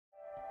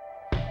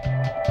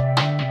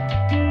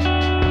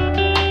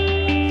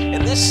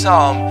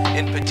psalm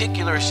in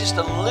particular is just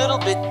a little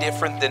bit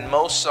different than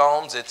most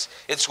psalms.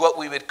 It's what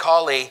we would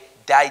call a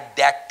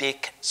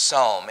didactic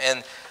psalm.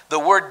 And the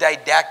word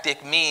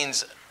didactic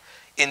means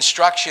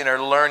instruction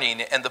or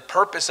learning. And the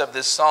purpose of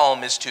this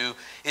psalm is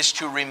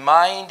to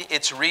remind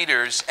its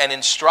readers and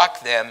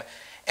instruct them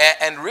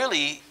and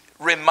really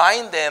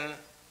remind them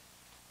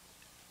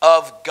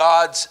of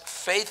God's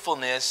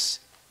faithfulness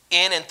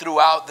in and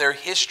throughout their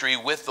history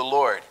with the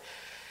Lord.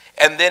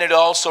 And then it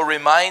also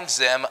reminds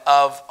them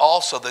of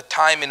also the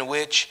time in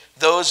which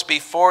those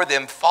before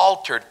them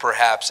faltered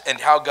perhaps and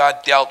how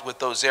God dealt with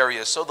those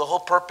areas. So the whole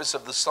purpose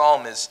of the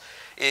psalm is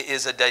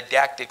a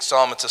didactic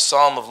psalm. It's a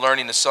psalm of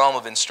learning, a psalm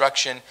of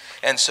instruction.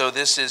 And so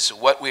this is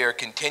what we are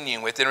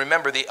continuing with. And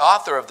remember, the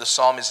author of the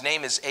psalm, his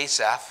name is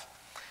Asaph.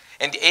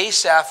 And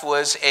Asaph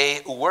was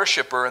a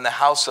worshiper in the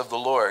house of the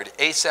Lord.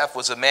 Asaph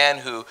was a man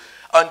who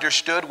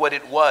understood what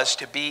it was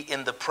to be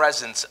in the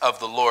presence of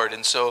the Lord.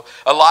 And so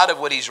a lot of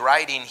what he's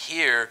writing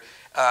here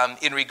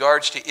in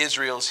regards to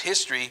Israel's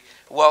history,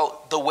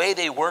 well, the way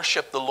they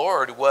worshiped the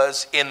Lord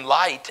was in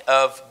light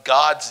of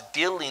God's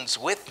dealings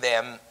with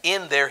them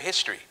in their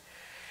history.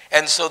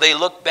 And so they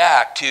look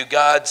back to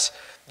God's,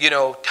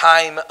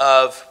 time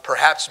of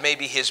perhaps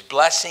maybe his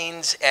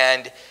blessings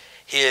and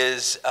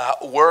his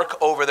work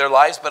over their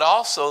lives, but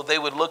also they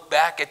would look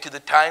back to the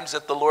times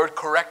that the Lord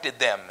corrected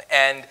them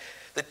and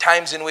the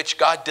times in which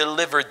God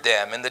delivered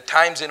them and the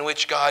times in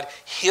which God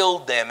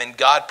healed them and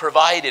God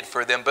provided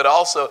for them, but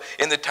also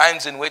in the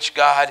times in which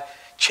God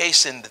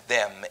chastened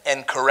them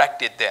and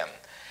corrected them.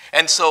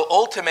 And so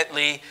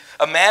ultimately,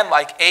 a man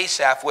like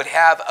Asaph would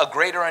have a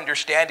greater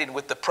understanding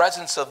with the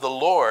presence of the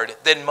Lord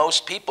than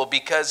most people,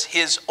 because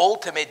his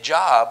ultimate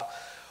job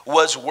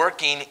was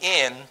working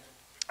in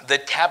the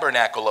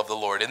tabernacle of the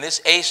Lord. And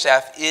this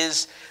Asaph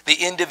is the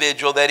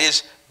individual that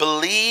is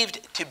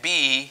believed to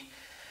be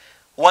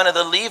one of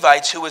the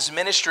Levites who was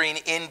ministering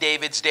in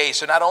David's day.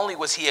 So not only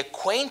was he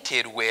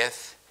acquainted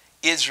with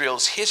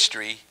Israel's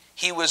history,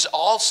 he was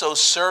also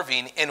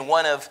serving in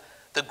one of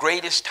the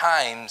greatest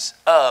times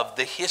of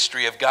the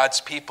history of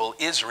God's people,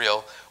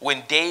 Israel,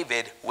 when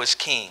David was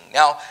king.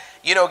 Now,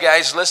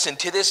 guys, listen,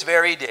 to this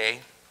very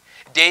day,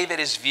 David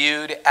is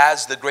viewed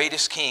as the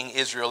greatest king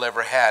Israel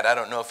ever had. I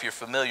don't know if you're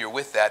familiar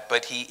with that,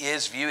 but he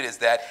is viewed as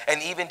that.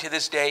 And even to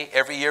this day,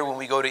 every year when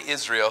we go to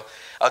Israel,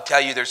 I'll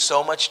tell you there's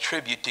so much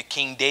tribute to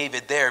King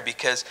David there,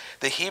 because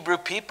the Hebrew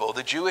people,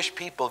 the Jewish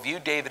people,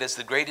 viewed David as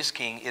the greatest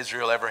king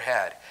Israel ever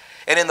had.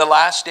 And in the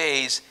last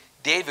days,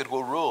 David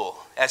will rule.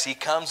 As he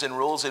comes and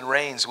rules and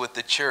reigns with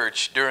the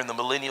church during the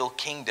millennial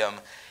kingdom,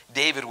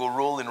 David will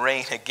rule and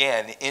reign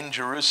again in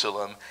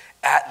Jerusalem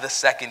at the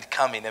second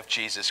coming of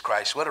Jesus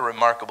Christ. What a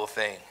remarkable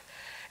thing.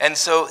 And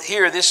so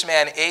here, this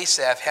man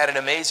Asaph had an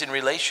amazing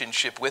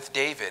relationship with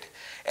David.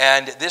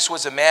 And this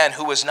was a man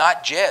who was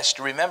not just,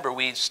 remember,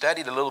 we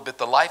studied a little bit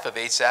the life of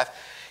Asaph,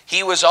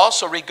 he was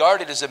also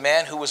regarded as a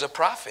man who was a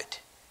prophet.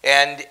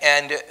 And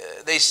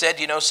they said,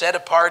 set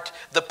apart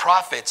the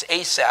prophets,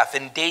 Asaph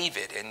and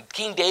David. And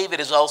King David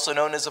is also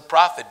known as a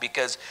prophet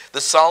because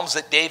the Psalms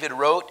that David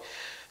wrote,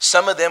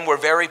 some of them were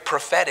very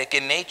prophetic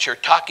in nature,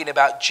 talking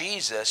about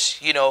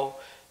Jesus,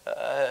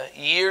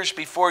 years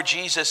before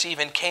Jesus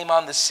even came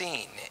on the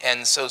scene.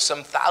 And so some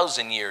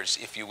 1,000 years,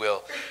 if you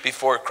will,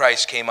 before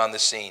Christ came on the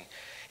scene.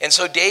 And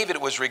so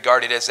David was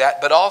regarded as that,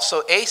 but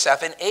also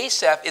Asaph. And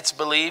Asaph, it's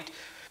believed,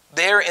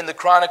 there in the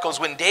Chronicles,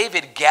 when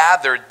David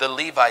gathered the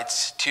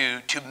Levites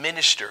to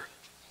minister,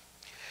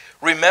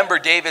 remember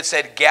David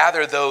said,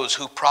 gather those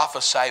who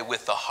prophesy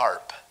with the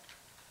harp.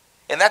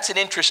 And that's an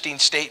interesting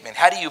statement.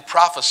 How do you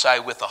prophesy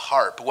with a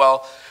harp?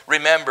 Well,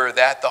 remember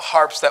that the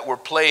harps that were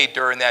played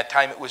during that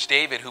time, it was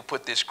David who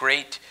put this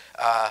great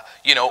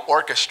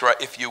orchestra,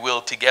 if you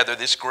will, together,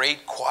 this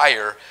great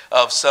choir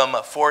of some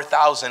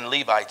 4,000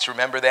 Levites.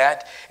 Remember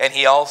that? And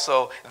he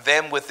also,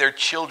 them with their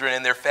children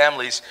and their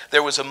families,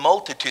 there was a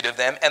multitude of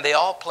them, and they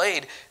all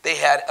played. They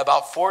had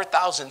about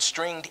 4,000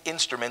 stringed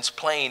instruments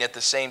playing at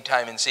the same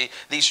time. And see,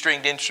 these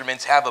stringed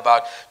instruments have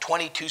about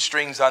 22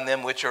 strings on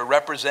them, which are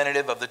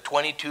representative of the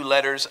 22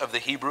 letters of the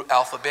Hebrew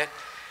alphabet.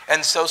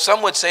 And so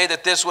some would say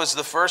that this was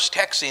the first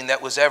texting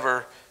that was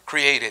ever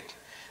created.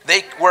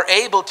 They were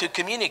able to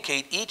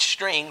communicate. Each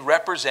string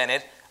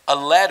represented a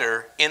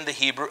letter in the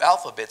Hebrew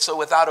alphabet. So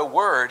without a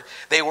word,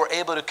 they were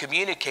able to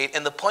communicate.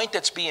 And the point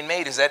that's being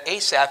made is that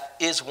Asaph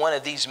is one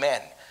of these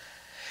men.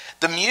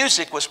 The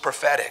music was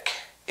prophetic.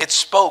 It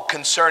spoke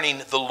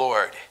concerning the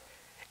Lord.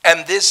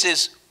 And this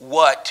is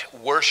what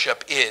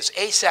worship is.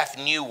 Asaph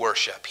knew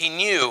worship. He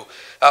knew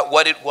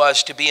what it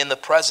was to be in the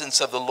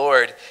presence of the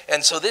Lord.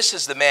 And so this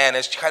is the man,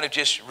 as kind of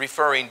just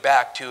referring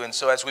back to. And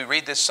so as we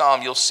read this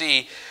psalm, you'll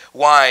see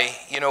why,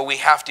 we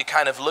have to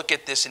kind of look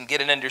at this and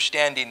get an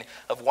understanding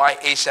of why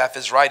Asaph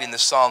is writing the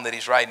psalm that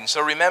he's writing.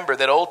 So remember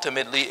that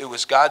ultimately it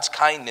was God's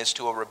kindness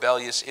to a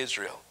rebellious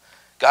Israel.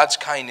 God's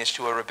kindness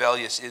to a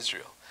rebellious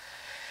Israel.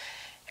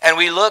 And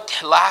we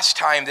looked last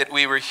time that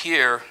we were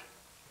here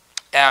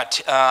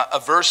at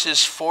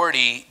verses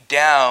 40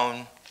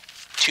 down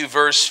to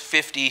verse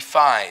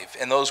 55.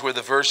 And those were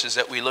the verses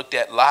that we looked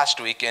at last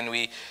week. And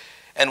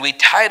And we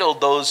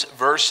titled those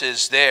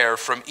verses there,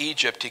 From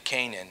Egypt to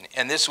Canaan.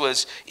 And this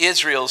was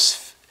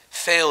Israel's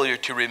failure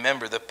to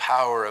remember the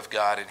power of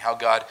God and how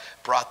God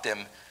brought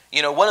them.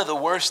 You know, one of the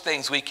worst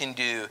things we can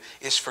do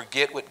is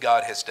forget what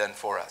God has done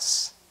for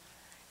us.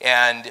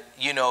 And,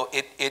 you know,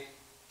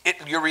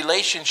 your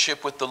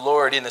relationship with the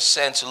Lord, in a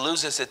sense,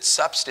 loses its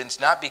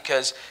substance, not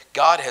because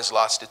God has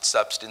lost its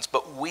substance,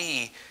 but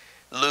we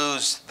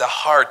lose the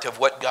heart of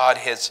what God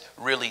has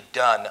really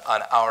done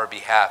on our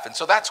behalf. And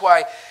so that's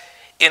why,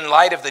 in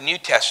light of the New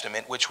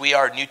Testament, which we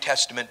are New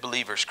Testament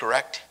believers,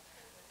 correct?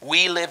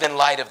 We live in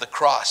light of the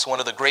cross. One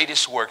of the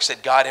greatest works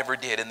that God ever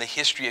did in the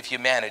history of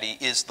humanity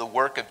is the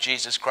work of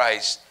Jesus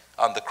Christ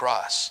on the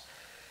cross.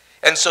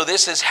 And so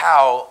this is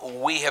how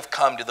we have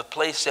come to the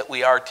place that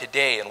we are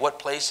today. And what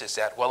place is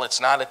that? Well, it's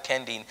not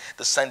attending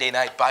the Sunday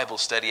night Bible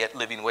study at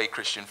Living Way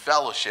Christian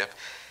Fellowship.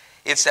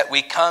 It's that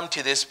we come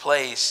to this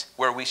place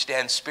where we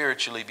stand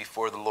spiritually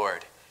before the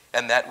Lord,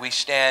 and that we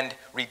stand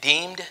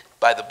redeemed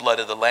by the blood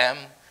of the Lamb.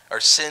 Our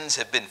sins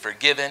have been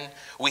forgiven.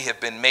 We have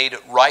been made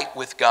right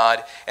with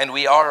God, and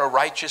we are a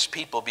righteous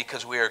people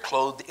because we are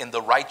clothed in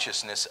the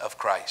righteousness of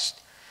Christ.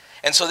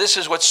 And so this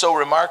is what's so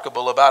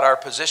remarkable about our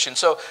position.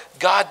 So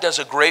God does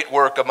a great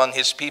work among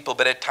his people,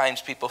 but at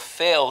times people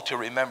fail to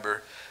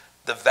remember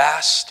the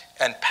vast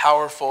and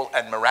powerful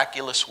and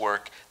miraculous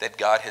work that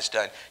God has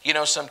done. You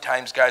know,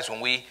 sometimes, guys,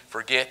 when we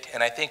forget,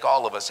 and I think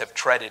all of us have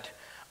treaded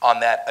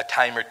on that a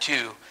time or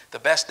two, the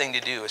best thing to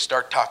do is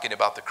start talking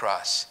about the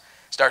cross.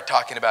 Start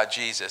talking about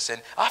Jesus.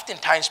 And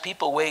oftentimes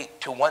people wait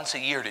till once a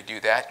year to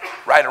do that.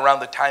 Right around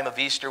the time of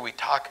Easter, we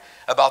talk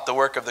about the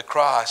work of the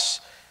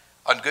cross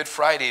on Good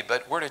Friday,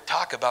 but we're to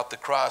talk about the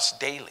cross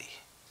daily,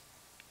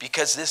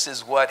 because this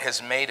is what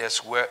has made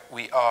us what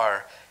we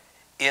are,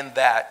 in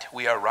that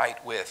we are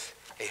right with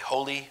a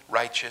holy,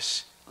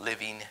 righteous,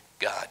 living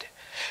God.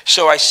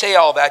 So I say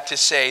all that to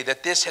say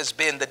that this has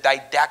been the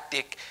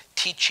didactic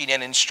teaching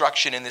and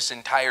instruction in this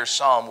entire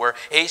psalm, where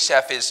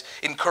Asaph is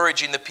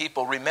encouraging the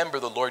people, remember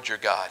the Lord your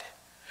God.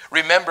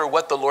 Remember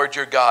what the Lord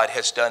your God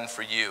has done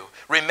for you.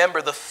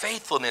 Remember the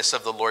faithfulness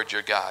of the Lord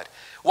your God.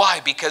 Why?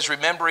 Because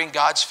remembering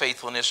God's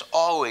faithfulness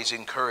always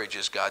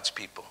encourages God's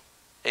people.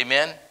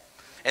 Amen?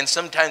 And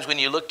sometimes when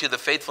you look to the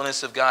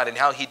faithfulness of God and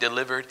how he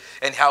delivered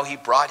and how he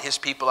brought his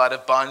people out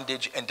of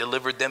bondage and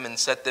delivered them and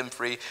set them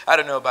free, I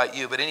don't know about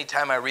you, but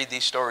anytime I read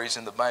these stories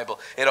in the Bible,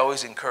 it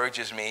always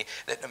encourages me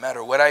that no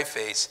matter what I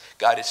face,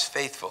 God is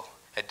faithful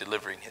at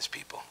delivering his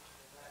people.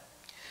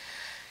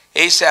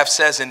 Asaph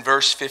says in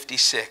verse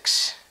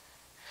 56,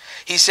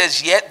 he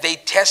says, yet they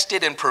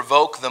tested and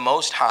provoked the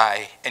Most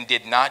High and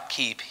did not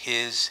keep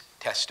his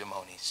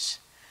testimonies.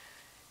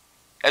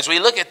 As we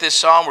look at this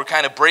psalm, we're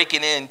kind of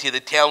breaking into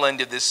the tail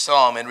end of this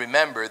psalm, and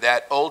remember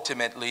that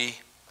ultimately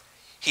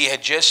he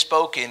had just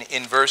spoken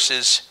in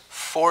verses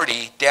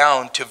 40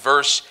 down to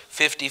verse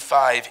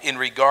 55 in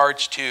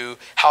regards to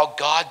how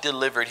God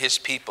delivered his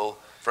people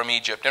from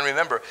Egypt. And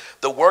remember,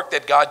 the work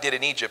that God did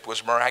in Egypt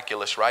was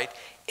miraculous, right?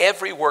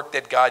 Every work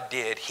that God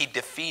did, he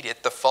defeated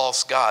the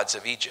false gods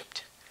of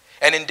Egypt.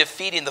 And in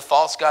defeating the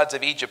false gods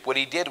of Egypt, what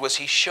he did was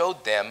he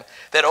showed them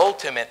that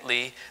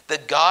ultimately the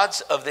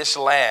gods of this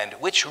land,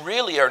 which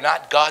really are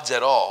not gods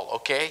at all,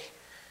 okay?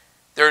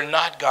 They're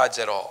not gods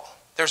at all.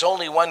 There's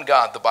only one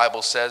God, the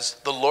Bible says,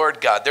 the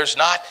Lord God. There's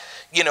not,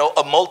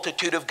 a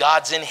multitude of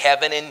gods in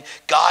heaven, and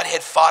God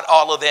had fought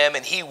all of them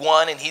and he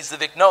won and he's the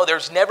victor. No,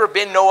 there's never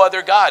been no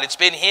other God. It's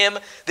been him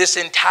this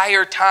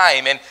entire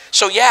time. And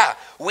so, yeah,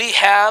 we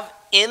have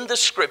in the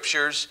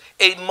scriptures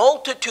a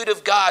multitude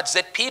of gods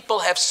that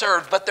people have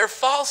served, but they're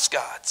false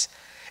gods.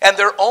 And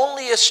they're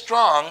only as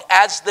strong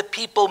as the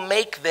people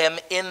make them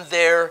in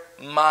their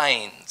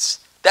minds.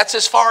 That's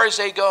as far as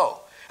they go.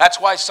 That's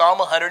why Psalm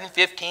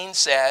 115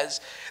 says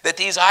that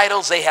these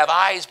idols, they have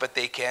eyes, but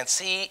they can't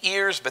see,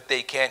 ears, but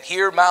they can't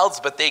hear, mouths,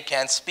 but they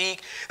can't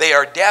speak. They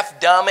are deaf,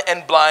 dumb,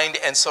 and blind,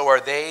 and so are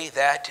they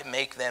that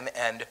make them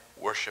and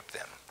worship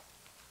them.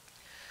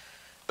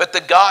 But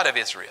the God of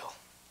Israel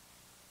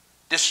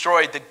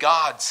destroyed the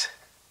gods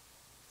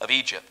of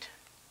Egypt,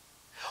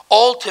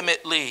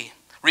 ultimately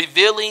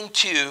revealing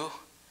to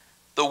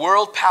the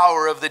world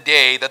power of the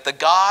day that the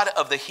God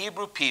of the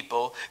Hebrew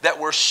people that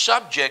were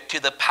subject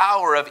to the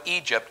power of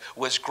Egypt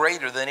was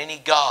greater than any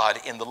god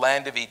in the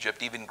land of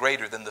Egypt, even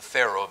greater than the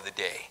Pharaoh of the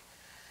day.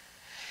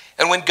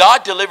 And when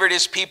God delivered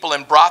his people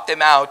and brought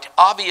them out,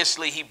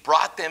 obviously he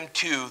brought them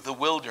to the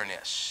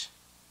wilderness.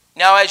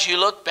 Now, as you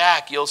look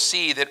back, you'll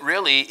see that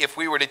really, if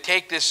we were to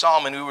take this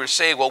psalm and we were to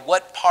say, well,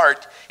 what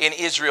part in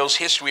Israel's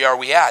history are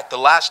we at? The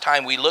last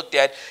time we looked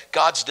at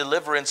God's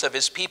deliverance of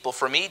his people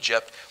from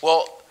Egypt,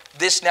 well,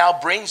 this now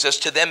brings us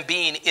to them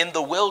being in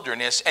the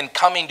wilderness and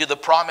coming to the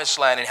promised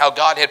land, and how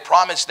God had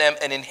promised them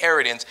an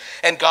inheritance,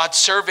 and God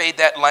surveyed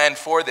that land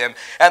for them,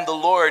 and the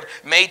Lord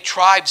made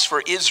tribes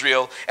for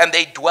Israel, and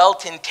they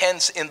dwelt in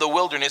tents in the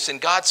wilderness,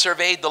 and God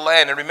surveyed the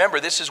land. And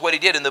remember, this is what he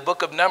did in the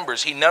book of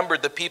Numbers. He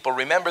numbered the people.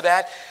 Remember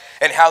that?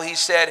 And how he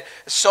said,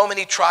 so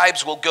many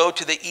tribes will go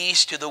to the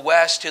east, to the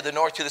west, to the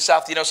north, to the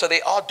south. So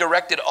they all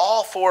directed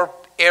all four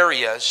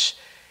areas.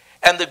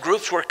 And the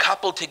groups were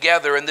coupled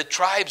together, and the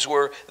tribes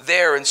were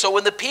there. And so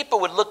when the people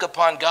would look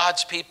upon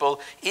God's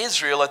people,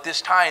 Israel, at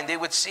this time, they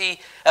would see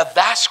a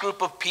vast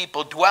group of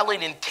people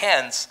dwelling in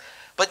tents,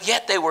 but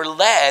yet they were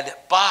led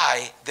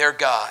by their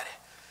God.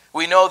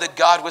 We know that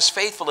God was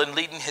faithful in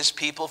leading his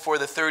people for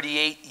the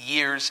 38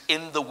 years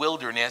in the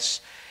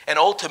wilderness. And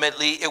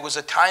ultimately, it was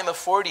a time of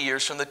 40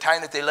 years from the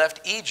time that they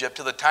left Egypt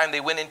to the time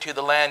they went into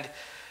the land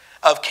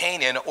of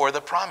Canaan, or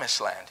the promised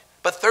land.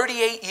 But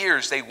 38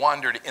 years they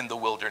wandered in the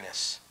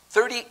wilderness.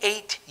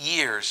 38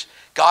 years,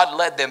 God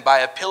led them by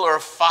a pillar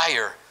of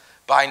fire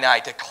by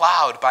night, a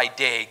cloud by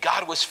day.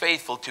 God was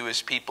faithful to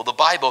his people. The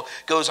Bible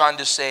goes on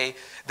to say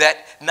that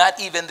not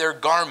even their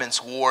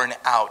garments worn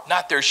out,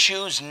 not their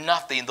shoes,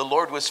 nothing. The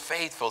Lord was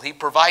faithful. He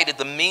provided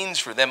the means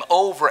for them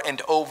over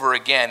and over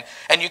again.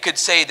 And you could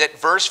say that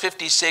verse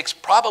 56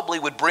 probably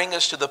would bring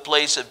us to the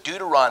place of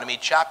Deuteronomy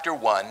chapter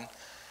 1,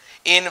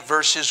 in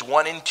verses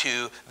 1 and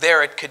 2,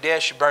 there at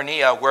Kadesh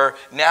Barnea, where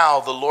now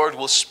the Lord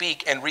will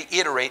speak and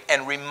reiterate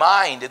and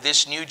remind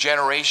this new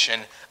generation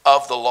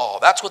of the law.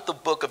 That's what the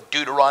book of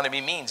Deuteronomy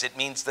means. It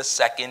means the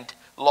second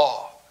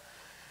law.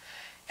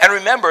 And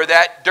remember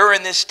that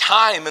during this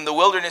time in the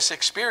wilderness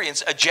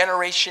experience, a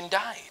generation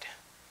died.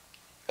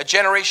 A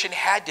generation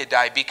had to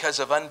die because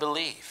of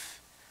unbelief.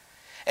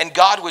 And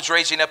God was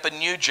raising up a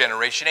new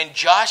generation, and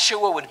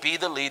Joshua would be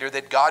the leader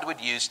that God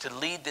would use to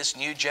lead this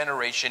new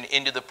generation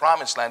into the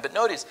promised land. But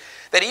notice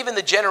that even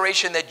the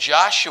generation that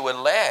Joshua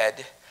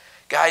led,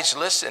 guys,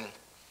 listen,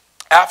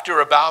 after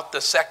about the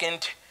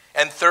second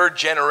and third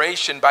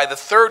generation, by the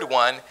third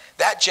one,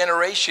 that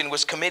generation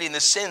was committing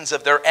the sins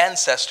of their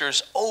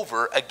ancestors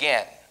over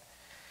again.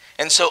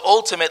 And so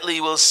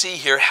ultimately we'll see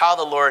here how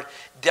the Lord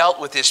dealt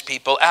with his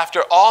people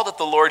after all that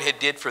the Lord had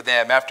did for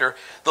them, after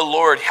the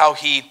Lord, how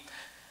he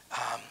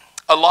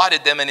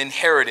allotted them an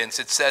inheritance,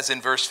 it says in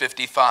verse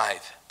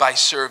 55, by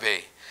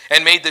survey,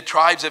 and made the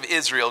tribes of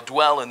Israel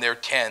dwell in their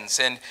tents.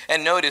 And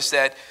notice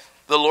that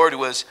the Lord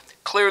was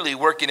clearly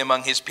working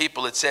among his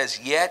people. It says,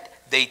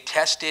 yet they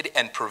tested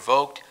and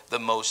provoked the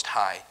Most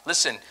High.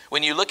 Listen,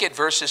 when you look at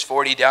verses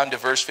 40 down to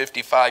verse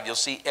 55, you'll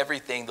see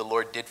everything the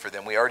Lord did for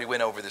them. We already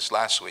went over this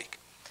last week.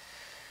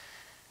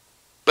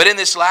 But in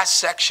this last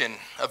section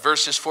of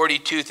verses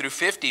 42 through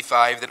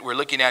 55 that we're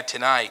looking at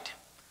tonight,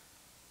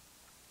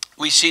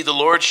 we see the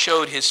Lord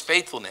showed his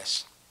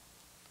faithfulness.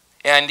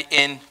 And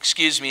in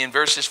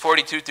verses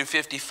 42 through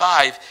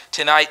 55,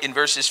 tonight in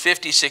verses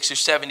 56 through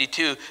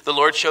 72, the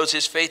Lord shows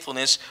his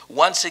faithfulness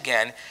once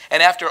again.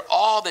 And after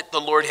all that the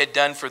Lord had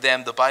done for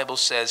them, the Bible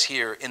says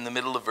here in the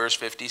middle of verse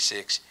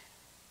 56,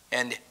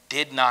 and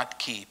did not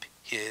keep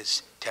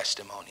his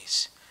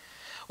testimonies.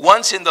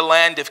 Once in the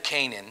land of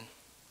Canaan,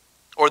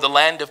 or the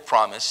land of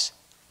promise,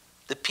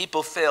 the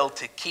people failed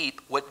to keep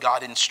what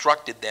God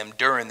instructed them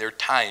during their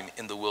time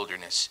in the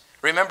wilderness.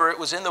 Remember, it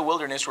was in the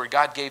wilderness where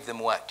God gave them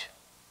what?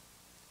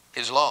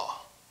 His law.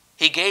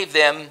 He gave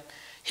them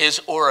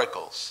his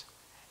oracles.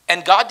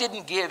 And God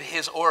didn't give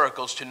his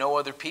oracles to no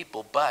other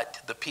people but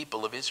the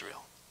people of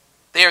Israel.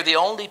 They are the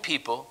only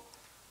people,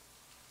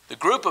 the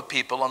group of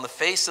people on the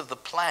face of the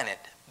planet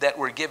that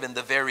were given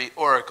the very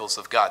oracles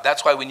of God.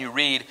 That's why when you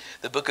read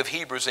the book of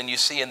Hebrews and you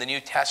see in the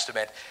New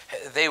Testament,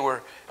 they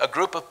were a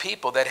group of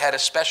people that had a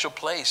special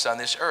place on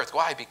this earth.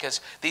 Why? Because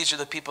these are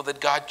the people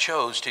that God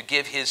chose to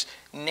give his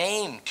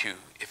name to,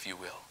 if you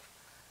will.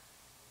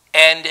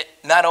 And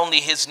not only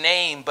his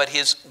name, but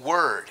his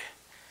word.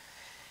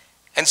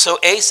 And so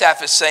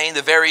Asaph is saying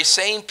the very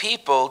same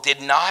people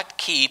did not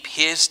keep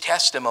his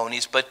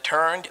testimonies, but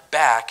turned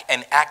back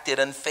and acted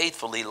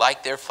unfaithfully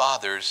like their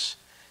fathers.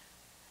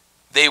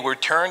 They were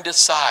turned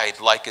aside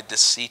like a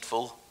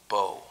deceitful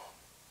bow.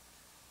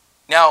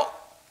 Now,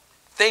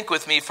 think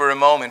with me for a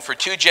moment. For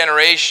 2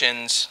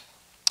 generations,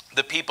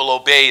 the people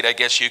obeyed, I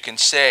guess you can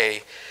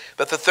say.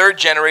 But the third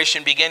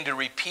generation began to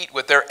repeat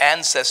what their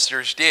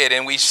ancestors did.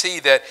 And we see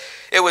that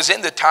it was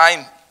in the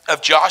time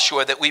of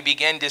Joshua that we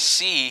begin to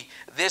see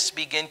this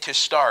begin to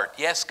start.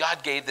 Yes,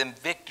 God gave them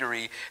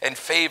victory and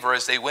favor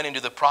as they went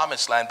into the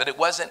promised land. But it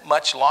wasn't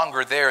much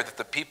longer there that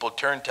the people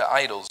turned to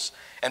idols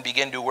and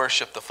begin to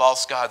worship the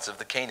false gods of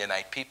the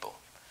Canaanite people.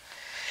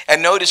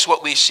 And notice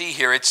what we see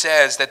here. It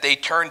says that they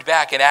turned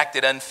back and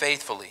acted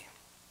unfaithfully.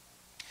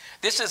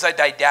 This is a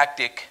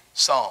didactic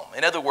psalm.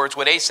 In other words,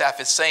 what Asaph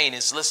is saying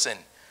is, listen,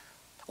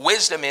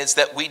 wisdom is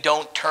that we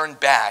don't turn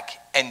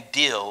back and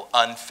deal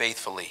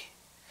unfaithfully.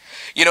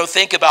 You know,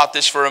 think about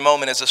this for a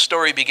moment as the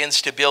story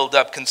begins to build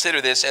up. Consider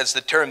this as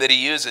the term that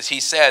he uses. He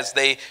says,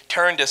 they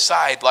turned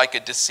aside like a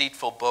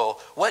deceitful bow.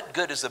 What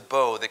good is a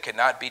bow that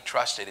cannot be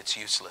trusted? It's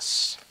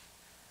useless.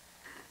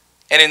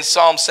 And in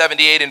Psalm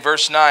 78 and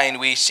verse 9,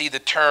 we see the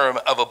term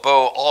of a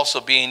bow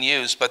also being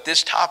used. But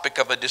this topic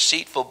of a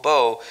deceitful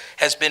bow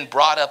has been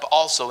brought up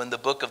also in the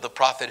book of the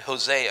prophet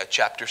Hosea,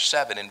 chapter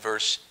 7 and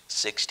verse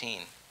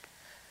 16.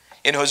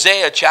 In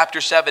Hosea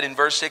chapter 7 and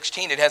verse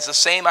 16, it has the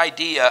same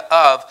idea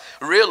of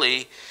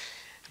really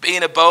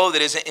being a bow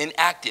that is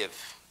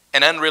inactive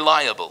and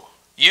unreliable,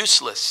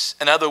 useless.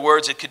 In other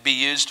words, it could be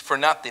used for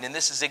nothing. And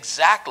this is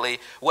exactly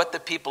what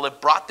the people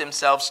have brought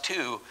themselves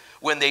to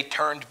when they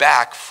turned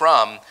back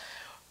from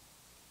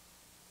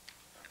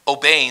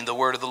obeying the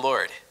word of the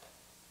Lord.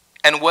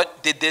 And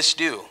what did this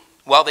do?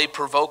 Well, they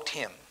provoked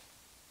him.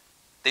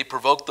 They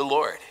provoked the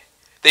Lord.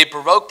 They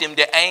provoked him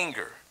to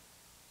anger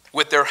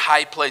with their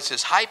high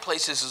places. High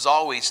places is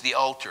always the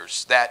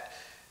altars that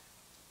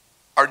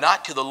are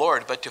not to the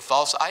Lord, but to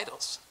false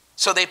idols.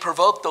 So they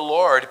provoked the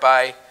Lord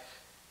by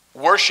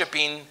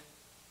worshiping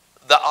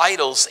the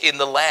idols in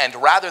the land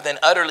rather than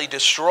utterly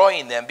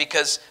destroying them,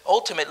 because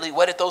ultimately,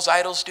 what did those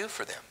idols do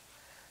for them?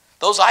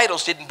 Those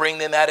idols didn't bring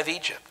them out of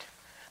Egypt.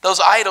 Those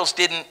idols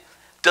didn't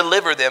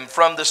deliver them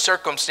from the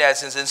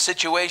circumstances and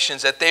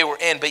situations that they were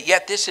in, but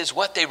yet this is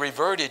what they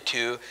reverted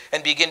to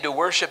and began to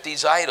worship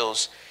these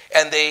idols,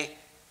 and they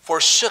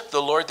forsook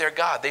the Lord their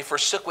God. They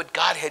forsook what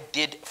God had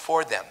did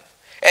for them.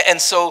 And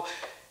so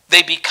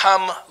they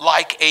become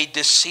like a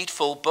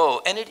deceitful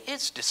bow, and it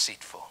is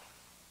deceitful.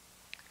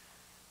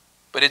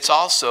 But it's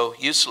also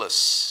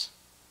useless.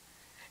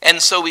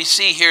 And so we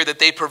see here that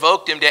they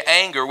provoked him to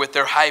anger with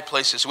their high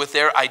places, with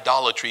their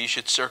idolatry. You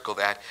should circle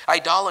that.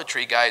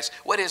 Idolatry, guys.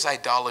 What is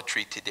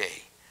idolatry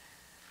today?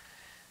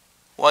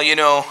 Well, you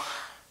know,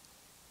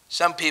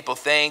 some people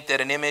think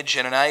that an image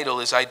and an idol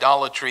is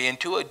idolatry. And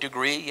to a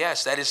degree,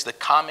 yes, that is the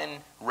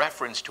common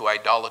reference to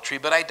idolatry.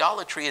 But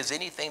idolatry is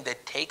anything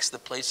that takes the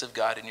place of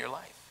God in your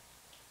life.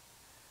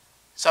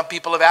 Some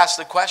people have asked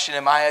the question,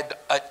 am I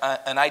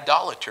an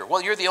idolater?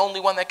 Well, you're the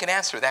only one that can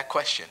answer that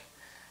question.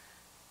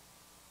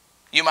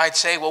 You might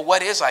say, well,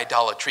 what is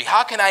idolatry?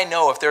 How can I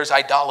know if there's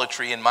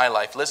idolatry in my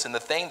life? Listen, the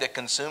thing that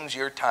consumes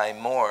your time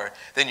more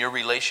than your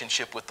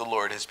relationship with the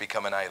Lord has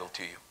become an idol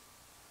to you.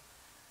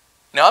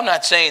 Now, I'm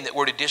not saying that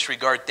we're to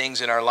disregard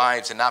things in our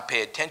lives and not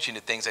pay attention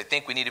to things. I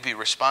think we need to be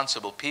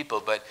responsible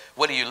people, but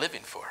what are you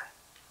living for?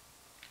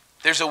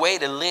 There's a way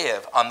to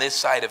live on this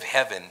side of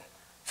heaven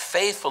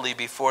faithfully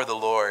before the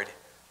Lord,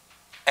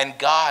 and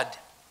God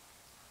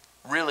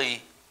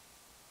really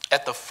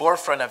at the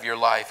forefront of your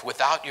life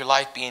without your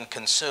life being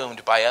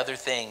consumed by other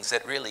things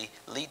that really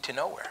lead to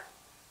nowhere.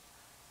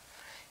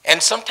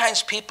 And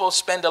sometimes people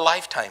spend a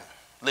lifetime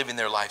living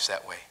their lives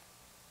that way.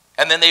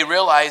 And then they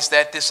realize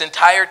that this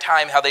entire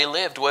time how they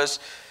lived was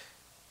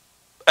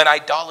an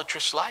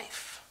idolatrous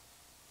life.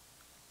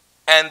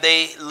 And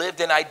they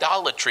lived in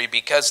idolatry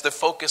because the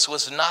focus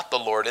was not the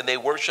Lord, and they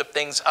worshiped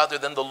things other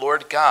than the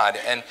Lord God.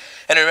 And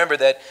remember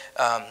that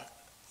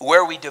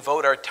where we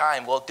devote our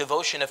time, well,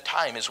 devotion of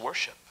time is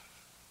worship.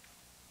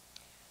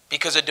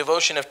 Because a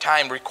devotion of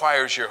time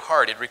requires your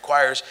heart. It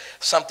requires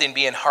something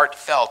being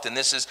heartfelt. And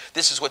this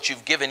is what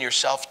you've given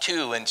yourself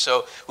to. And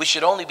so we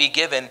should only be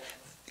giving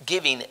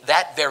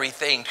that very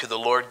thing to the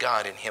Lord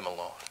God and him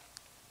alone.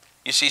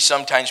 You see,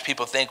 sometimes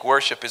people think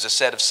worship is a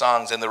set of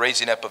songs and the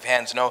raising up of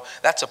hands. No,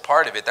 that's a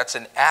part of it. That's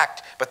an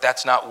act, but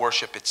that's not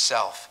worship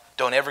itself.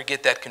 Don't ever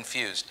get that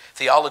confused.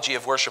 Theology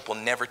of worship will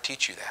never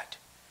teach you that.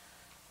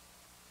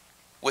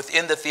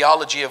 Within the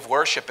theology of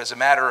worship, as a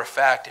matter of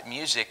fact,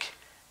 music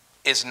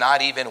is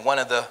not even one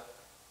of the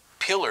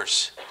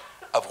pillars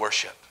of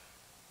worship.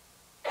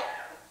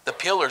 The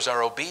pillars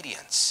are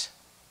obedience.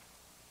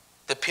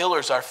 The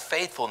pillars are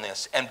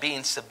faithfulness and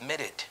being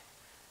submitted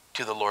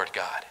to the Lord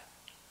God.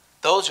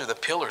 Those are the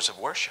pillars of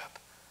worship.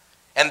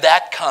 And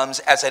that comes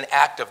as an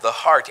act of the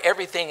heart.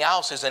 Everything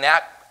else is an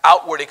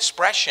outward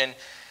expression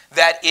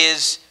that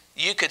is,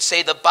 you could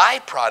say, the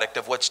byproduct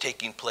of what's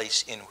taking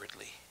place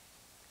inwardly.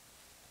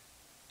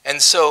 And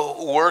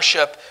so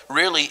worship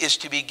really is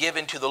to be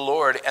given to the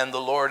Lord and the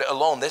Lord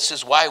alone. This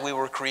is why we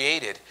were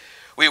created.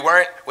 We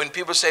weren't, when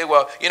people say,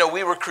 well, you know,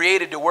 we were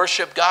created to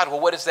worship God. Well,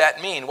 what does that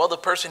mean? Well, the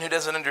person who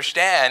doesn't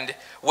understand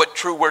what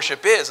true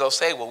worship is, they'll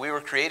say, well, we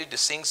were created to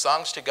sing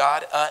songs to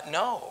God.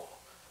 No.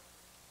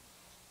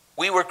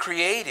 We were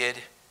created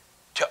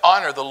to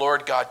honor the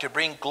Lord God, to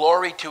bring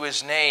glory to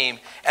his name,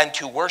 and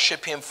to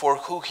worship him for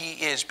who he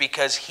is,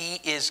 because he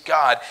is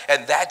God.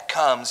 And that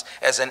comes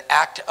as an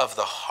act of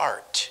the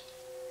heart.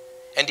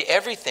 And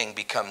everything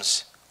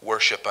becomes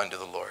worship unto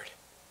the Lord.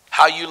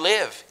 How you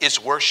live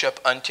is worship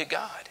unto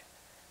God.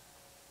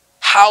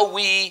 How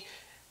we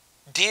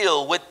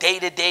deal with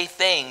day-to-day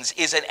things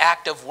is an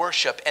act of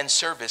worship and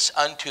service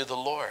unto the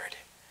Lord.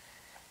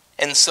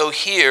 And so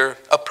here,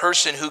 a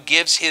person who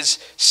gives his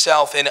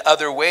self in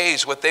other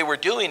ways, what they were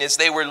doing is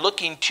they were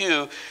looking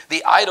to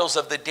the idols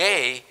of the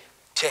day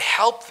to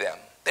help them.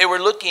 They were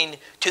looking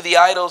to the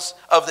idols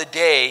of the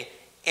day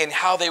in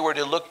how they were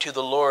to look to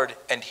the Lord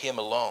and him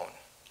alone.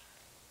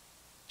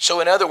 So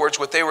in other words,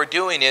 what they were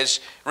doing is,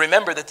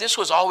 remember that this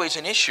was always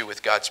an issue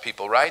with God's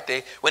people,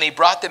 right? When he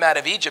brought them out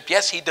of Egypt,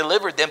 yes, he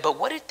delivered them, but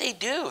what did they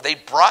do? They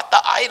brought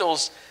the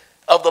idols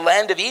of the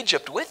land of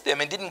Egypt with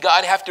them, and didn't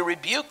God have to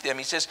rebuke them?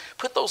 He says,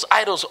 put those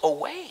idols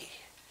away.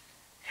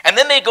 And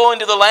then they go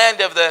into the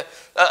land of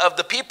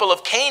the people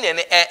of Canaan,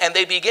 and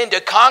they begin to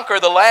conquer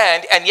the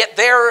land, and yet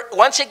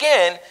once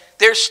again,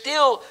 they're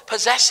still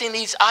possessing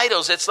these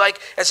idols. It's like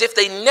as if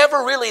they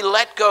never really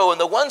let go. And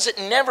the ones that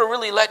never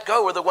really let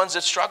go are the ones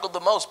that struggled the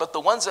most. But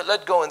the ones that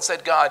let go and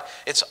said, God,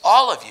 it's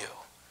all of you.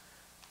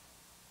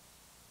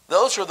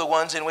 Those are the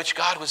ones in which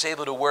God was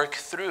able to work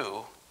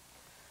through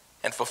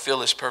and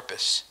fulfill his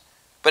purpose.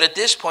 But at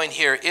this point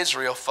here,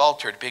 Israel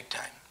faltered big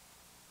time.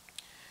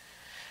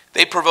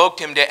 They provoked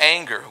him to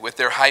anger with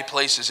their high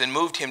places and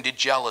moved him to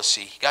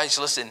jealousy. Guys,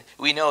 listen,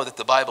 we know that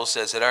the Bible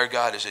says that our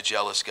God is a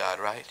jealous God,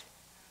 right?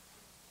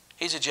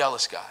 He's a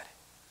jealous God.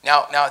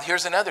 Now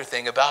here's another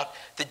thing about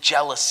the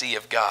jealousy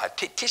of God.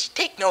 Just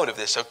take note of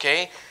this,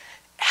 okay?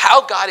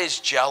 How God is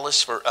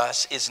jealous for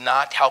us is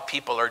not how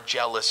people are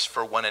jealous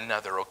for one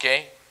another,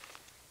 okay?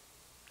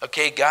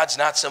 Okay, God's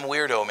not some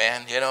weirdo,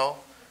 man,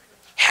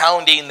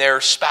 hounding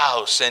their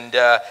spouse and,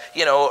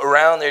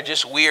 around there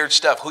just weird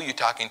stuff. Who you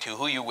talking to?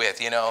 Who you with?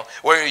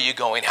 Where are you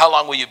going? How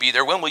long will you be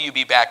there? When will you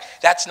be back?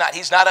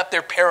 He's not up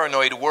there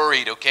paranoid,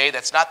 worried, okay?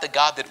 That's not the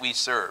God that we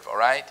serve, all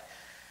right?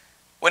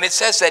 When it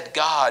says that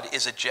God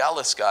is a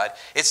jealous God,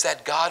 it's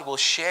that God will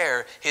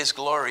share his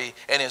glory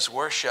and his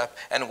worship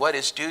and what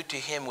is due to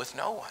him with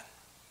no one.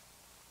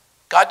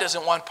 God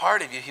doesn't want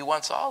part of you. He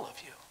wants all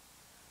of you.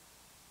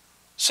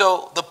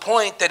 So the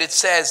point that it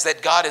says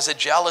that God is a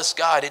jealous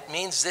God, it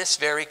means this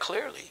very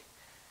clearly,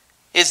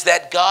 is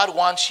that God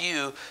wants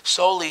you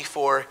solely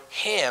for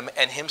him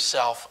and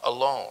himself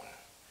alone.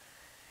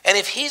 And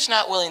if he's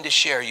not willing to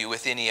share you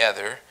with any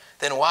other,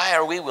 then why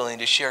are we willing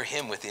to share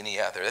him with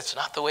any other? That's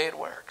not the way it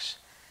works.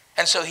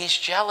 And so he's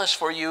jealous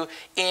for you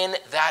in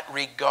that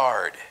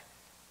regard.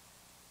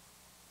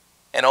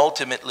 And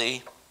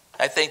ultimately,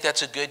 I think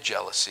that's a good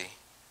jealousy.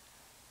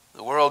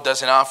 The world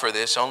doesn't offer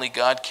this, only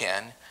God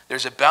can.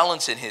 There's a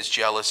balance in his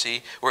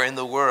jealousy, where in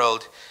the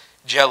world,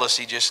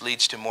 jealousy just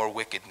leads to more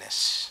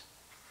wickedness.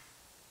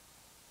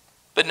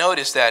 But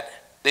notice that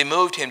they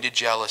moved him to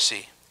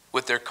jealousy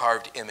with their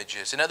carved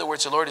images. In other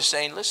words, the Lord is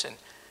saying, listen,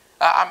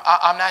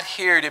 I'm not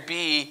here to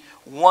be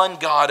one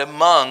God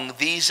among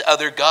these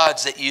other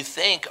gods that you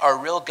think are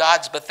real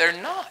gods, but they're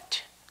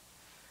not.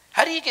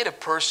 How do you get a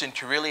person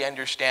to really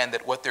understand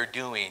that what they're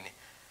doing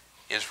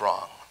is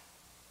wrong?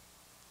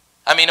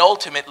 I mean,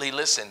 ultimately,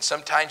 listen,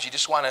 sometimes you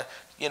just want to,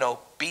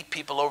 beat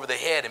people over the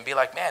head and be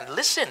like, man,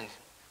 listen,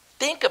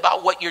 think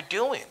about what you're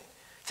doing.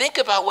 Think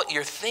about what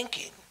you're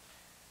thinking.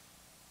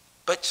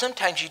 But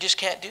sometimes you just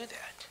can't do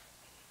that.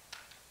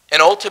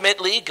 And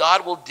ultimately,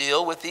 God will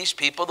deal with these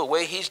people the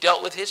way he's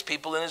dealt with his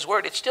people in his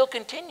word. It still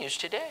continues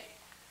today.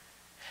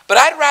 But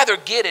I'd rather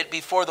get it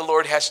before the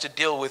Lord has to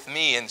deal with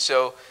me. And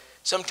so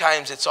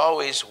sometimes it's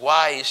always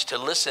wise to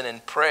listen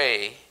and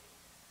pray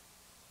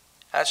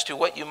as to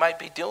what you might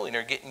be doing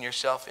or getting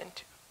yourself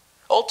into.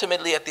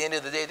 Ultimately, at the end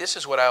of the day, this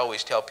is what I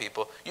always tell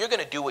people. You're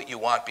going to do what you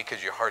want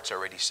because your heart's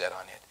already set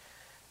on it.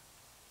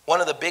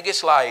 One of the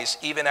biggest lies,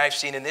 even I've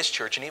seen in this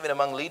church and even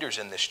among leaders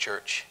in this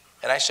church,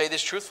 and I say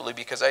this truthfully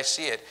because I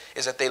see it,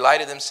 is that they lie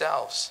to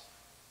themselves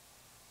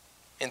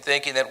in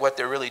thinking that what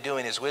they're really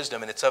doing is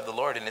wisdom and it's of the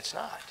Lord, and it's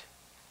not.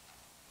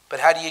 But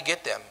how do you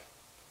get them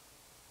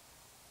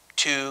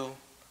to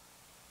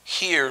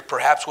hear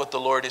perhaps what the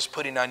Lord is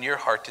putting on your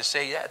heart to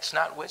say, yeah, it's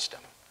not wisdom?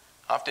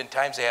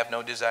 Oftentimes they have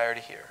no desire to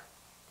hear.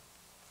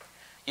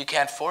 You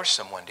can't force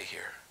someone to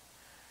hear.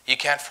 You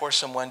can't force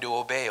someone to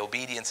obey.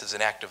 Obedience is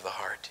an act of the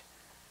heart.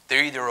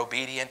 They're either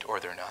obedient or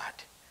they're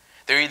not.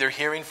 They're either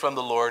hearing from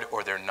the Lord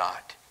or they're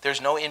not.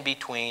 There's no in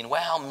between.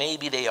 Well,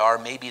 maybe they are,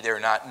 maybe they're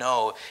not.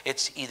 No,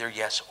 it's either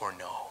yes or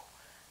no.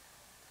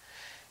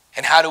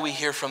 And how do we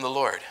hear from the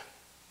Lord?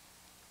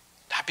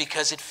 Not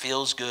because it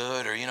feels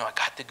good or, I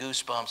got the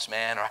goosebumps,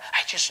 man, or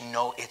I just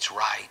know it's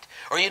right.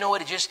 Or you know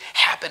what, it just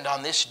happened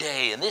on this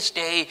day, in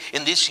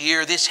this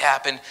year, this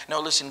happened. No,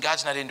 listen,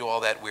 God's not into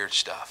all that weird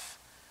stuff.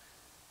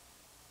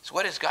 So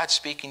what is God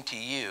speaking to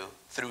you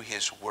through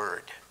his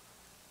word?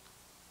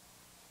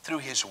 Through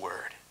his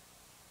word.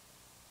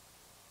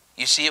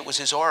 You see, it was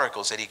his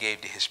oracles that he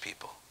gave to his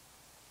people.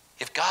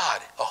 If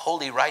God, a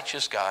holy,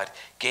 righteous God,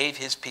 gave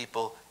his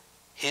people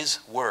his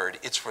word,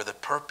 it's for the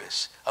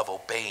purpose of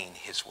obeying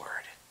his word.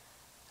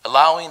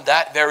 Allowing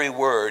that very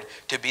word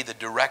to be the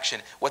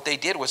direction. What they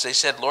did was they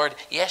said, Lord,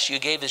 yes, you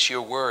gave us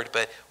your word,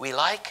 but we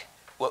like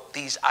what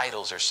these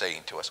idols are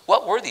saying to us.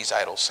 What were these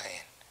idols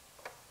saying?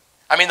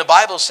 I mean, the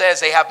Bible says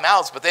they have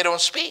mouths, but they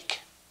don't speak.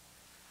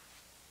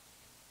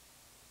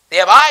 They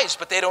have eyes,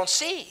 but they don't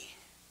see.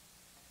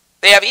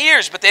 They have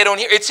ears, but they don't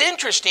hear. It's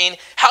interesting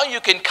how you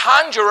can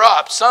conjure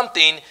up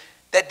something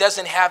that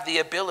doesn't have the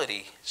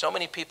ability. So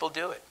many people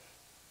do it.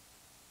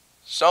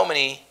 So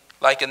many,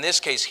 like in this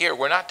case here,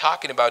 we're not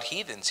talking about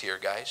heathens here,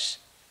 guys.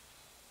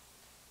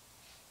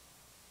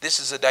 This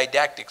is a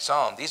didactic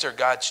psalm. These are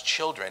God's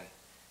children,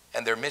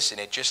 and they're missing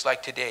it. Just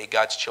like today,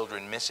 God's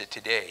children miss it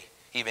today,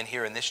 even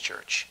here in this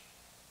church.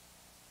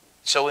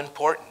 So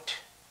important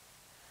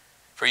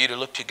for you to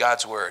look to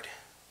God's word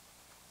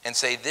and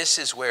say, this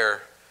is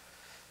where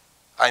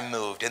I'm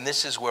moved, and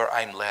this is where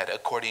I'm led,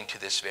 according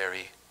to this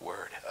very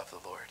word of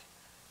the Lord.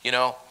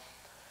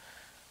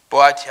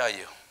 Boy, I tell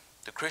you,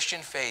 the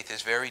Christian faith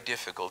is very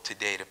difficult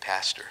today to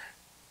pastor.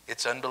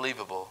 It's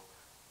unbelievable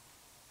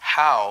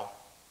how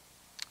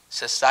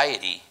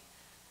society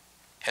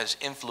has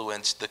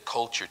influenced the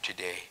culture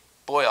today.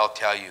 Boy, I'll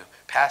tell you,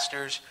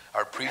 pastors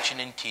are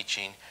preaching and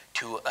teaching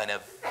to a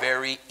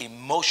very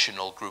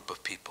emotional group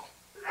of people.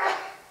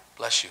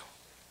 Bless you.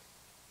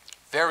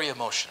 Very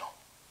emotional.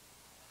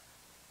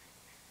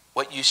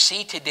 What you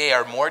see today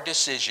are more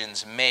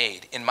decisions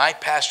made. In my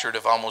pastorate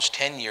of almost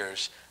 10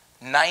 years,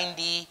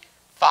 95%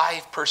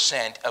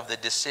 of the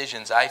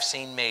decisions I've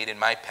seen made in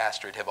my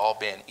pastorate have all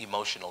been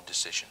emotional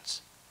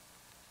decisions.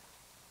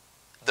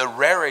 The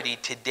rarity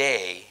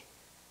today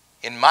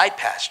in my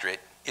pastorate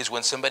is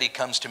when somebody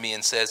comes to me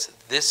and says,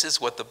 this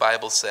is what the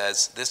Bible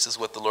says, this is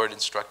what the Lord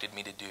instructed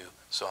me to do,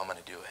 so I'm going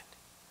to do it.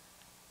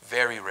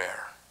 Very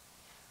rare.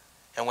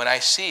 And when I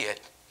see it,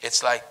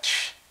 it's like,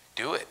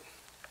 do it.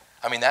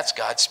 I mean, that's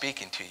God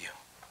speaking to you.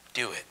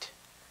 Do it.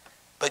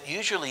 But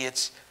usually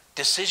it's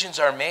decisions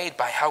are made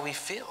by how we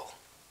feel.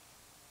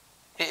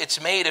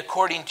 It's made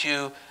according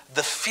to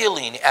the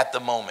feeling at the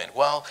moment.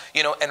 Well,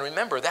 and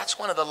remember, that's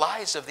one of the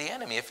lies of the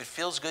enemy. If it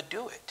feels good,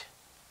 do it.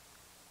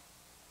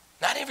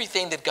 Not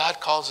everything that God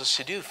calls us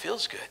to do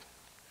feels good.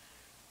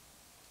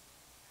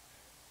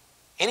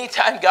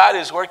 Anytime God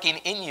is working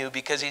in you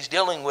because he's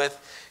dealing with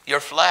your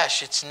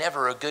flesh, it's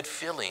never a good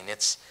feeling.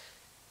 It's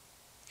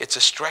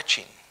a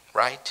stretching,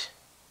 right?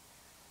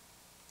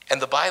 And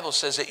the Bible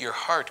says that your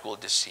heart will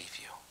deceive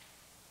you.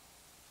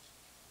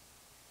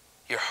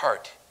 Your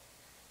heart,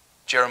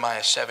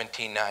 Jeremiah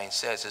 17:9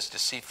 says, is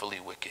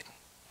deceitfully wicked.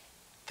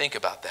 Think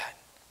about that.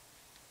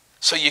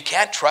 So you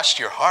can't trust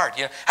your heart.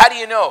 How do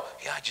you know?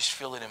 Yeah, I just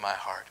feel it in my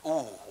heart.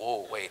 Ooh,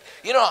 whoa, wait.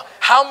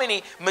 How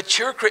many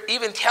mature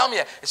even tell me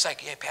that? It's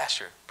like, hey,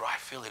 pastor, bro, I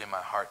feel it in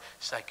my heart.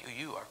 It's like,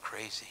 you are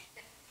crazy.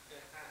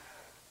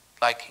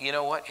 Like, you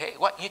know what? Hey,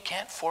 what? You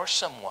can't force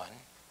someone,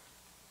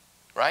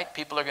 right?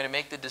 People are going to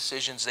make the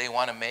decisions they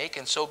want to make,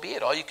 and so be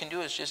it. All you can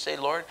do is just say,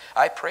 Lord,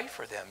 I pray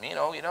for them.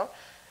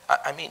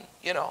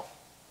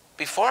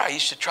 Before I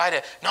used to try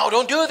to, no,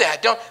 don't do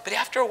that. Don't. But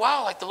after a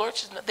while, like the Lord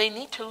says, they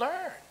need to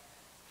learn.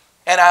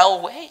 And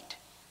I'll wait.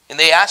 And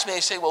they ask me, they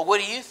say, well, what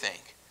do you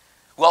think?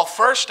 Well,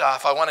 first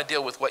off, I want to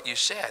deal with what you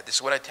said. This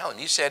is what I tell them.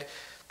 You said,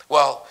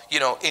 well,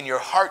 in your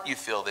heart you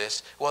feel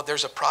this. Well,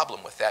 there's a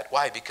problem with that.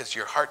 Why? Because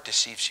your heart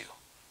deceives you.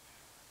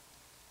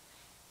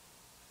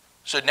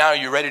 So now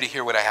you're ready to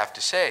hear what I have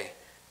to say.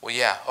 Well,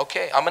 yeah,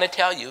 okay, I'm going to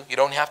tell you. You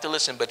don't have to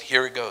listen, but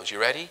here it goes. You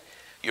ready?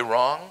 You're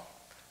wrong.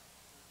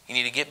 You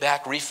need to get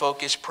back,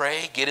 refocus,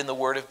 pray, get in the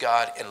Word of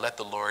God, and let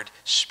the Lord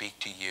speak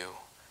to you.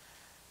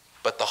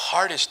 But the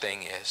hardest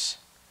thing is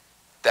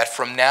that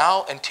from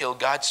now until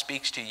God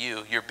speaks to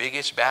you, your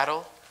biggest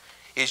battle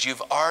is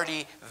you've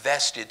already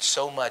vested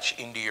so much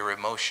into your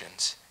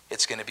emotions,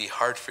 it's going to be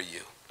hard for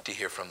you to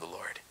hear from the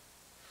Lord.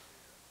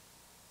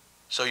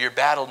 So your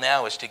battle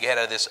now is to get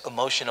out of this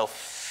emotional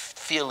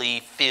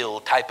feel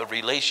type of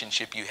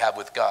relationship you have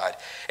with God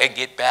and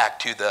get back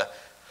to the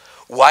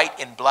white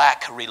and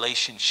black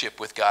relationship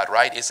with God,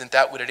 right? Isn't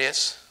that what it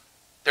is?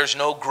 There's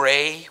no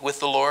gray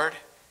with the Lord.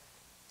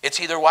 It's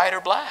either white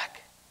or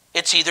black.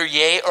 It's either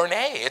yea or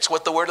nay. It's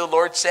what the word of the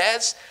Lord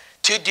says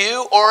to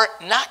do or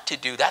not to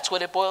do. That's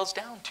what it boils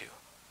down to.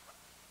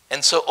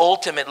 And so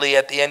ultimately,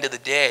 at the end of the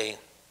day,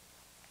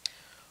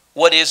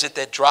 what is it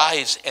that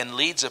drives and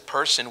leads a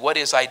person? What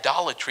is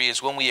idolatry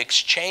is when we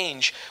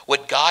exchange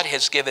what God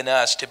has given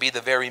us to be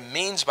the very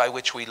means by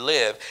which we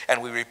live,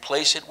 and we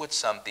replace it with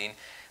something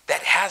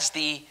that has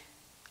the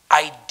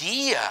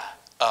idea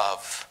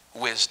of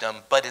wisdom,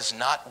 but is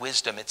not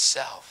wisdom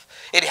itself.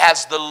 It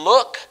has the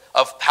look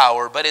of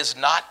power, but is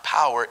not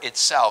power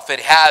itself.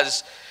 It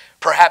has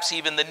perhaps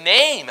even the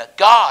name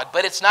God,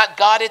 but it's not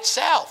God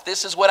itself.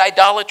 This is what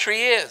idolatry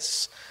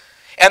is.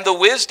 And the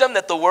wisdom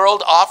that the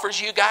world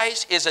offers you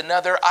guys is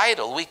another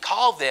idol. We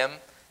call them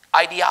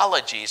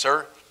ideologies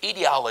or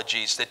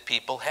ideologies that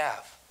people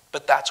have.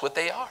 But that's what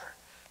they are.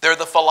 They're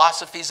the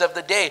philosophies of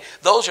the day.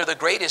 Those are the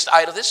greatest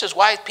idols. This is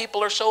why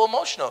people are so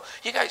emotional.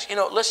 You guys,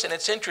 listen,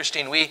 it's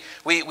interesting. We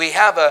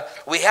have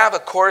a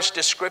course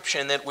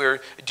description that we're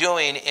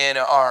doing in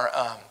our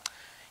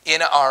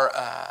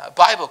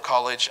Bible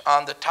college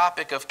on the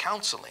topic of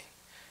counseling.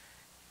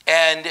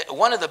 And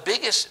one of the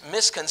biggest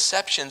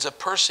misconceptions a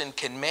person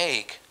can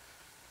make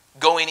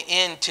going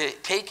into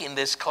taking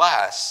this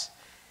class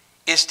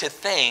is to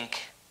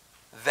think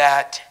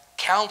that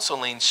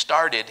counseling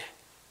started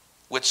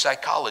with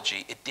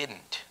psychology. It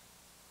didn't.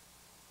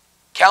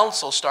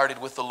 Counsel started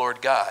with the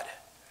Lord God.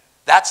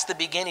 That's the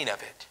beginning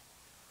of it.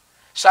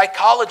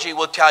 Psychology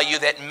will tell you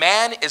that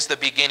man is the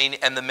beginning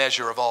and the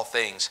measure of all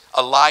things,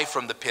 a lie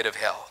from the pit of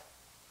hell.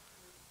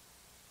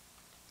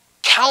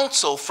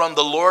 Counsel from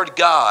the Lord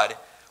God,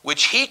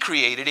 which he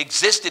created,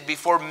 existed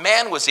before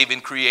man was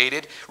even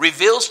created,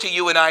 reveals to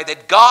you and I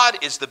that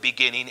God is the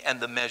beginning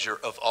and the measure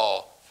of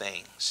all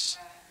things.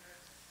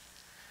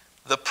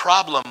 The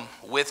problem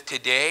with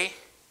today,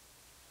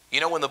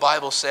 when the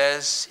Bible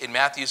says in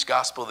Matthew's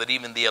gospel that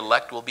even the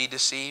elect will be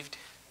deceived?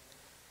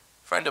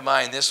 Friend of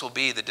mine, this will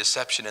be the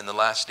deception in the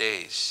last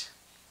days,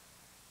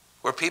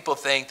 where people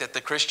think that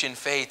the Christian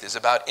faith is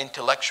about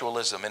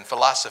intellectualism and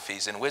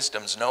philosophies and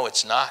wisdoms. No,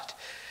 it's not.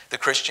 The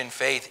Christian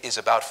faith is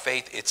about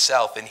faith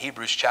itself. In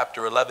Hebrews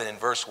chapter 11 and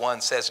verse 1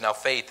 says, now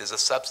faith is the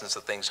substance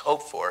of things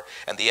hoped for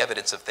and the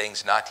evidence of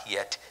things not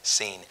yet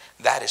seen.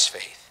 That is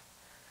faith.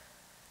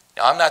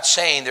 Now, I'm not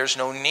saying there's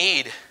no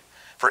need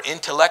for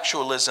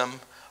intellectualism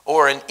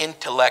or an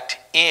intellect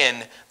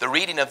in the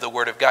reading of the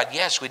Word of God.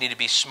 Yes, we need to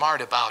be smart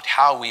about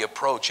how we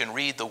approach and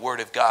read the Word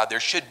of God.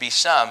 There should be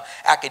some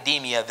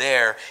academia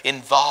there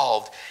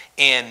involved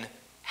in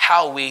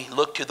how we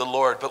look to the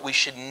Lord, but we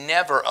should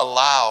never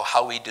allow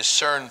how we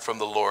discern from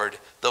the Lord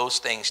those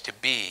things to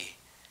be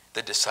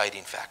the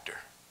deciding factor.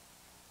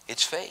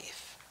 It's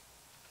faith.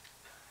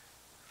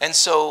 And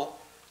so,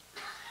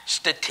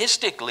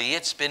 statistically,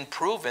 it's been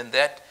proven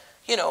that,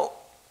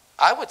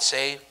 I would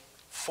say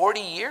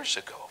 40 years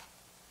ago,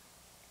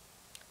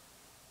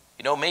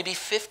 maybe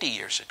 50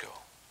 years ago,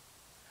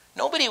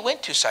 nobody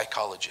went to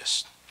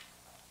psychologists.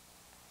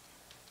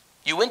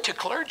 You went to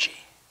clergy.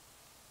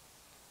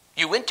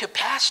 You went to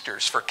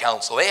pastors for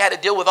counsel. They had to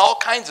deal with all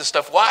kinds of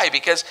stuff. Why?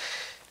 Because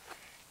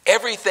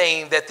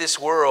everything that this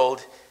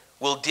world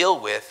will deal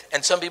with,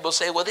 and some people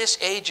say, well, this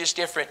age is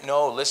different.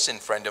 No, listen,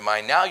 friend of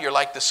mine, now you're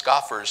like the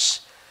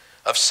scoffers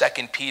of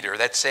 2 Peter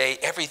that say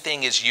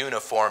everything is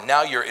uniform.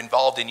 Now you're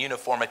involved in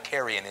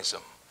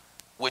uniformitarianism,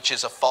 which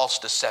is a false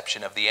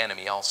deception of the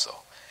enemy also.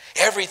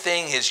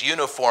 Everything is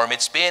uniform.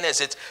 It's been as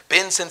it's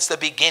been since the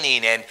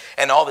beginning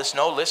and all this.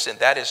 No, listen,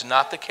 that is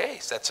not the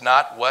case. That's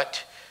not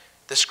what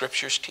the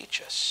Scriptures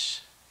teach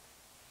us.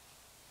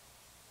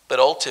 But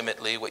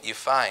ultimately what you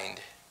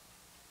find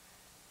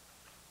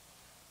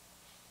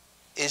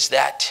is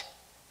that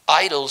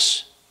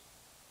idols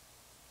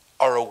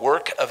are a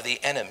work of the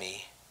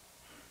enemy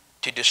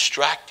to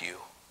distract you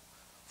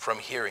from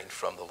hearing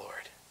from the Lord.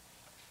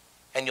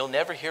 And you'll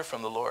never hear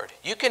from the Lord.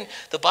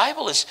 The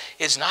Bible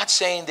is not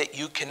saying that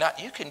you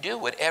can do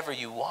whatever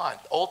you want.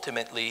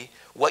 Ultimately,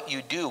 what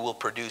you do will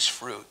produce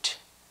fruit.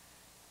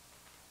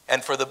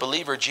 And for the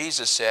believer,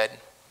 Jesus said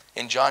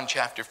in John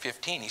chapter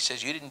 15, he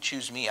says, you didn't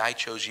choose me, I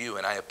chose you,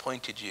 and I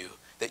appointed you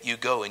that you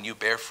go and you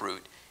bear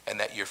fruit, and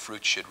that your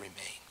fruit should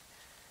remain.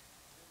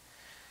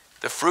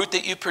 The fruit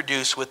that you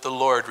produce with the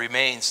Lord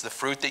remains. The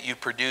fruit that you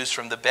produce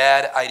from the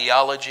bad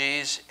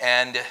ideologies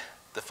and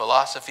the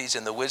philosophies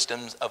and the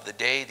wisdoms of the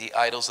day, the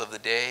idols of the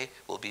day,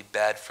 will be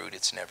bad fruit.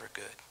 It's never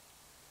good.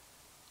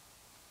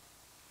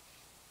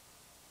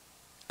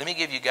 Let me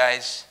give you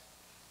guys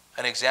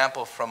an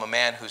example from a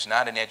man who's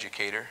not an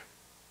educator.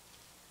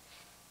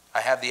 I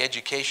have the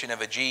education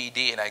of a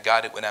GED, and I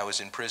got it when I was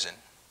in prison.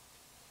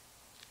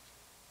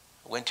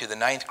 I went to the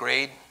 9th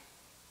grade.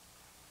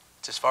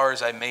 It's as far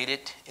as I made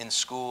it in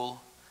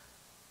school,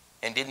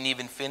 and didn't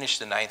even finish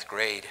the 9th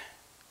grade.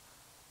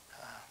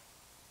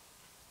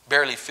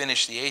 Barely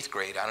finished the 8th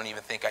grade. I don't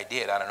even think I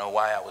did. I don't know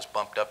why I was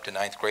bumped up to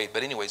 9th grade.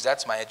 But anyways,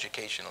 that's my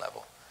education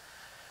level.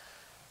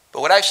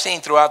 But what I've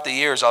seen throughout the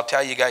years, I'll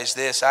tell you guys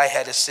this. I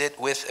had to sit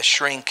with a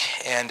shrink,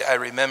 and I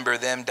remember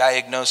them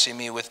diagnosing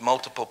me with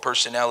multiple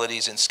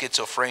personalities and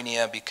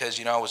schizophrenia because,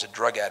 I was a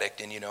drug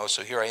addict. And,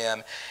 so here I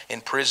am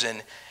in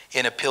prison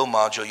in a pill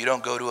module. You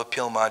don't go to a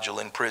pill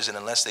module in prison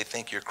unless they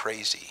think you're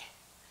crazy.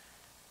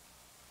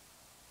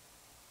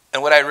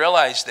 And what I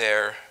realized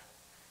there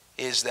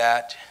is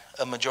that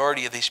a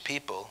majority of these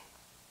people,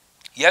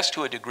 yes,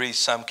 to a degree,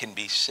 some can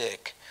be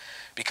sick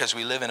because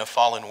we live in a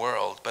fallen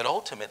world, but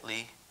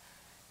ultimately,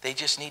 they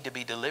just need to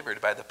be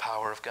delivered by the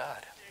power of God.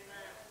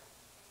 Amen.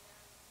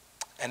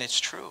 And it's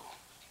true.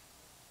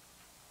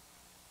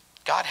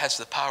 God has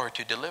the power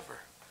to deliver.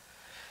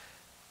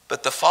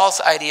 But the false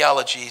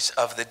ideologies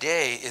of the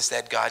day is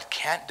that God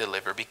can't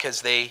deliver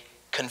because they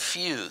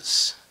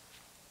confuse.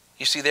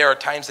 You see, there are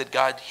times that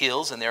God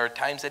heals and there are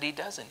times that he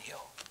doesn't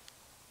heal.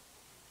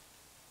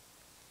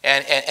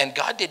 And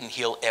God didn't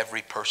heal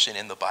every person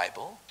in the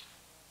Bible.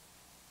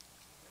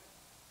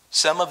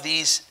 Some of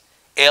these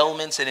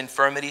ailments and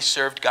infirmities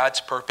served God's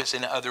purpose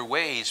in other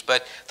ways,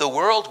 but the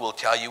world will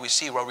tell you, we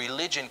see, well,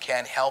 religion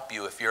can't help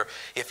you if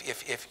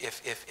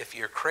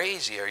you're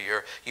crazy or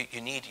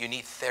you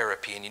need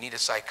therapy and you need a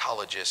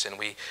psychologist, and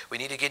we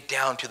need to get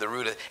down to the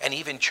root of it. And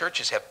even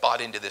churches have bought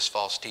into this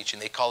false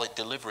teaching. They call it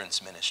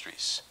deliverance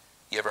ministries.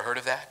 You ever heard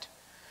of that?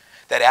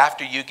 That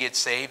after you get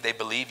saved, they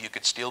believe you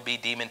could still be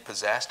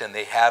demon-possessed, and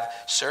they have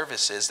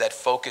services that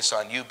focus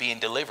on you being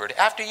delivered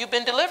after you've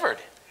been delivered.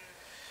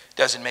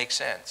 Doesn't make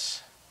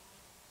sense.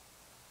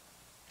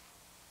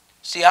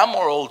 See, I'm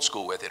more old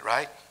school with it,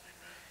 right?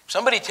 If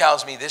somebody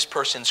tells me this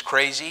person's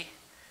crazy,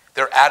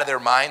 they're out of their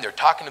mind, they're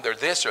talking to their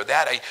this or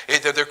that,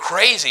 they're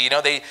crazy,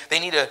 they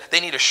need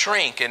a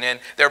shrink, and then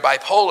they're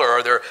bipolar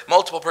or they're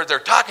multiple persons, they're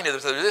talking to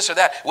this or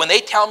that. When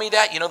they tell me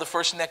that, the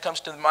first thing that comes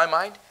to my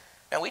mind,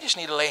 man, we just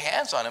need to lay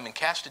hands on them and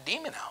cast a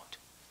demon out.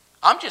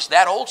 I'm just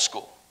that old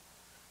school.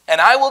 And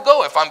I will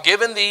go. If I'm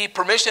given the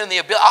permission and the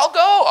ability, I'll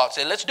go. I'll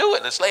say, let's do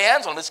it. Let's lay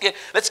hands on them.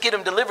 Let's get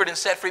them delivered and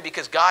set free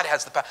because God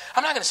has the power.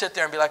 I'm not going to sit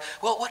there and be like,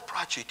 well, what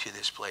brought you to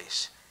this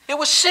place? It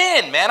was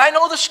sin, man. I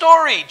know the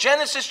story.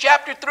 Genesis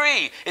chapter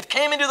 3. It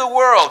came into the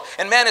world,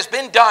 and man has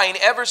been dying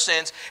ever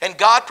since, and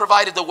God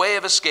provided the way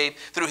of escape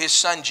through his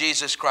son,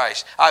 Jesus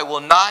Christ. I will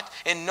not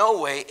in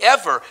no way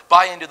ever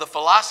buy into the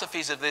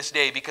philosophies of this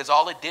day because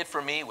all it did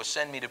for me was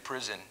send me to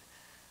prison.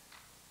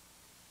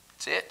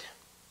 That's it.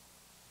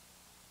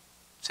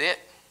 That's it.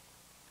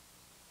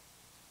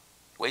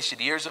 Wasted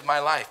years of my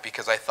life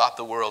because I thought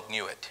the world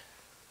knew it.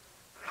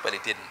 But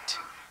it didn't.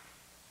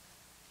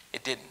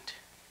 It didn't.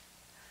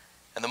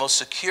 And the most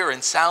secure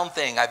and sound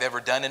thing I've ever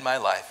done in my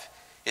life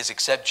is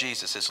accept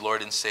Jesus as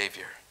Lord and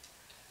Savior.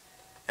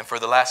 And for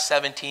the last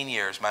 17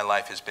 years, my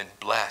life has been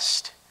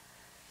blessed.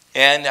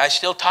 And I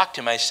still talk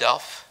to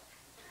myself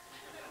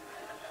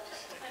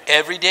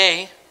every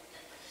day,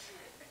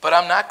 but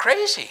I'm not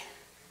crazy.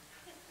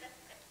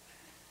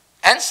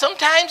 And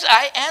sometimes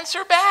I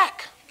answer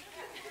back.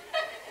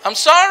 I'm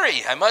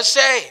sorry, I must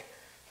say.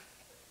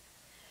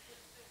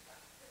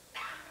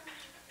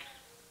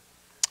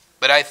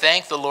 But I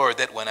thank the Lord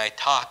that when I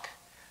talk,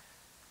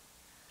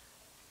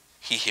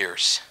 He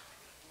hears.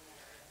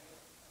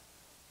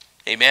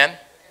 Amen?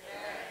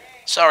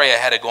 Sorry I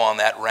had to go on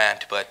that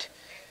rant, but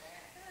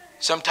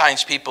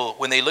sometimes people,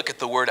 when they look at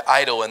the word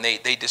idol and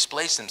they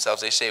displace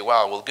themselves, they say,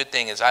 wow, well, good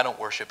thing is I don't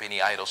worship any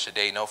idols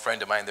today. No,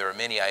 friend of mine, there are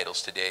many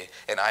idols today,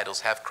 and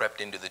idols have crept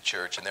into the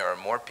church, and there are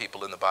more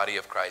people in the body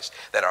of Christ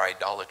that are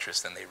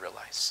idolatrous than they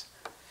realize.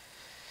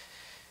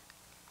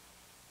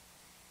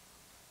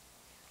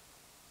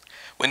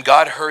 When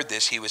God heard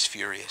this, He was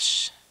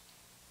furious.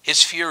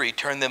 His fury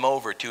turned them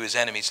over to His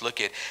enemies,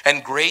 look at,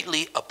 and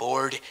greatly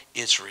abhorred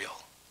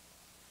Israel.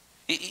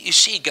 You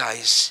see,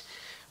 guys,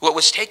 what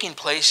was taking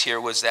place here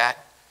was that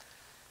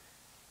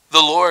the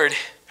Lord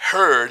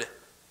heard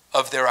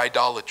of their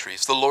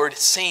idolatries. The Lord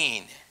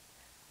seen.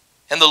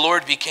 And the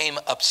Lord became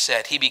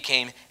upset. He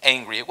became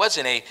angry. It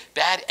wasn't a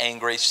bad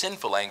anger, a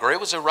sinful anger. It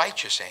was a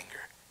righteous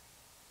anger.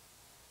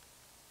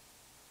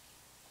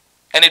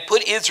 And it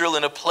put Israel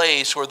in a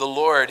place where the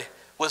Lord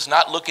was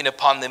not looking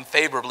upon them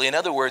favorably. In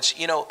other words,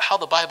 you know how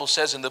the Bible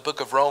says in the book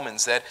of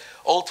Romans that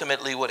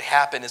ultimately what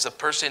happened is a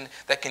person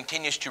that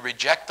continues to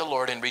reject the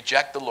Lord and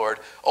reject the Lord,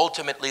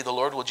 ultimately the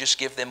Lord will just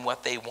give them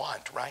what they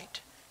want,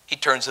 right? He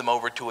turns them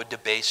over to a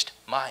debased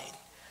mind.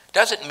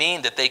 Doesn't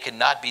mean that they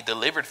cannot be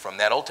delivered from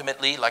that.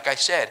 Ultimately, like I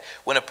said,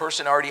 when a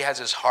person already has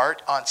his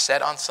heart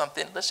set on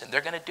something, listen, they're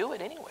going to do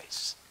it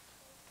anyways.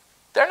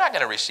 They're not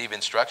going to receive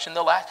instruction.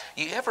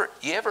 You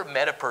ever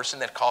met a person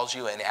that calls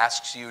you and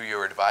asks you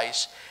your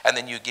advice, and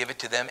then you give it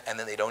to them, and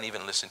then they don't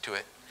even listen to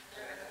it?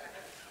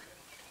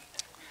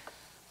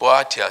 Boy,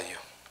 I tell you.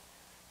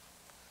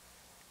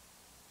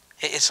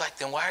 It's like,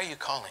 then why are you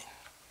calling?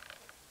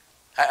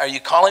 Are you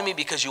calling me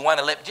because you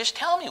want to just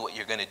tell me what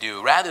you're going to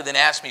do, rather than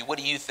ask me, what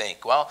do you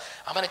think? Well,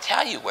 I'm going to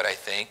tell you what I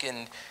think,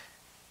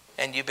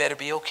 and you better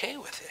be okay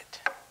with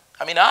it.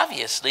 I mean,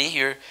 obviously,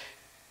 you're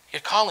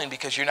calling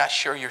because you're not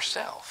sure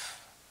yourself.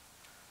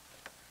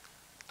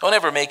 Don't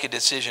ever make a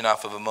decision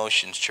off of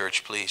emotions,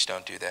 church. Please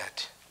don't do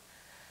that.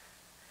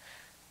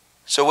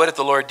 So what did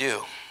the Lord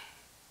do?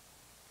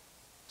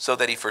 So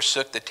that He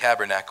forsook the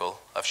tabernacle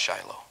of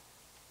Shiloh.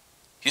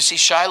 You see,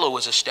 Shiloh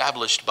was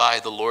established by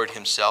the Lord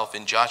Himself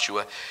in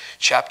Joshua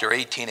chapter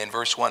 18 and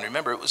verse 1.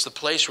 Remember, it was the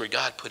place where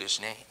God put His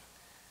name.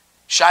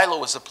 Shiloh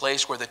was the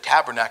place where the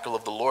tabernacle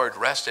of the Lord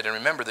rested. And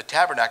remember, the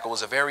tabernacle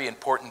was a very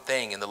important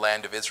thing in the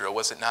land of Israel,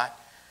 was it not?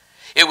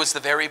 It was the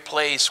very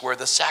place where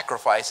the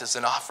sacrifices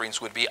and offerings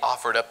would be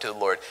offered up to the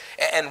Lord.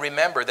 And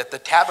remember that the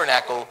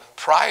tabernacle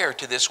prior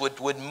to this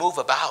would move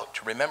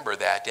about. Remember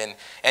that. And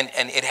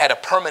it had a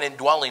permanent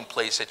dwelling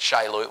place at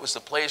Shiloh. It was the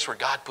place where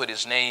God put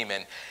His name.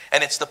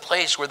 And it's the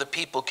place where the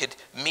people could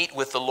meet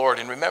with the Lord.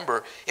 And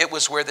remember, it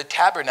was where the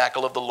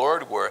tabernacle of the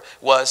Lord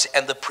was,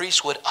 and the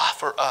priests would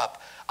offer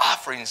up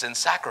offerings and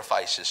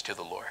sacrifices to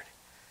the Lord.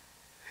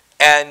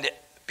 And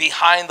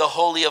behind the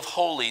Holy of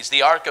Holies,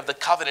 the Ark of the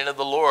Covenant of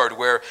the Lord,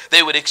 where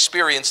they would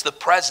experience the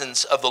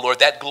presence of the Lord,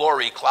 that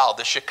glory cloud,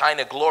 the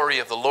Shekinah glory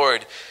of the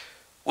Lord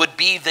would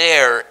be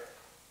there.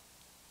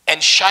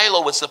 And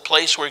Shiloh was the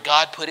place where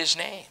God put His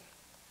name.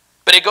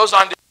 But it goes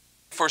on to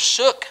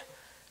forsook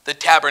the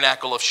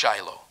tabernacle of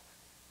Shiloh,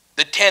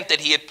 the tent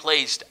that He had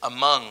placed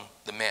among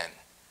the men.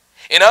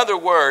 In other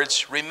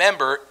words,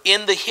 remember,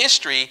 in the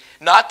history,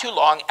 not too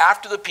long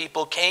after the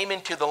people came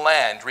into the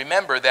land,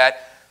 remember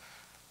that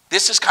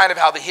this is kind of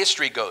how the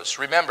history goes.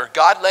 Remember,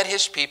 God led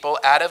His people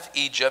out of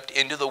Egypt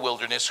into the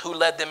wilderness. Who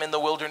led them in the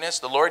wilderness?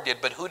 The Lord did.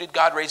 But who did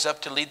God raise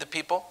up to lead the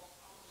people?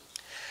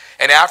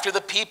 And after the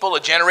people, a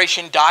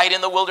generation died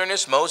in the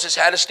wilderness. Moses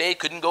had to stay,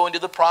 couldn't go into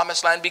the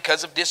promised land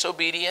because of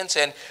disobedience.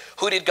 And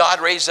who did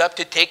God raise up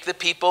to take the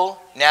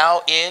people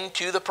now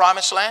into the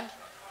promised land?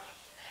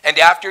 And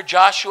after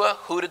Joshua,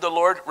 who did the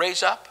Lord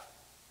raise up?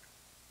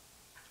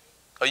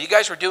 Oh, you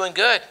guys were doing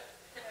good.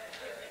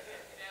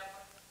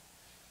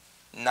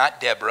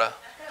 Not Deborah.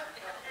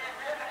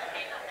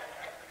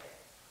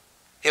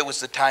 It was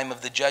the time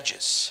of the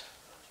judges.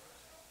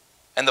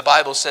 And the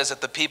Bible says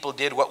that the people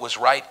did what was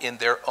right in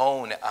their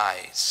own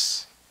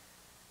eyes.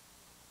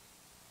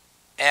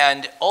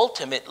 And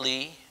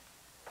ultimately,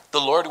 the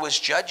Lord was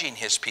judging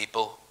His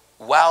people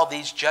while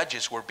these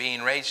judges were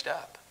being raised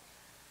up.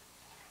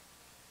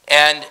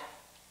 And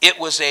it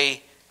was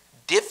a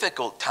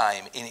difficult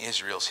time in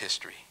Israel's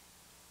history,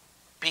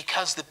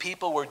 because the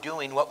people were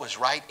doing what was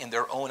right in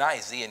their own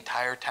eyes the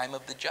entire time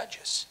of the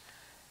judges.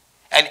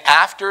 And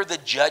after the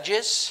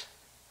judges,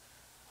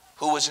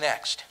 who was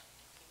next?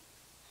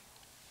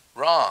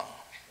 Wrong.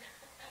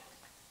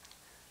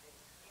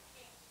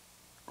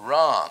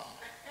 Wrong.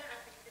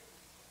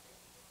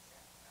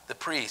 The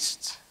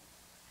priests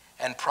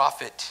and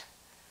prophet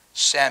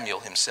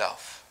Samuel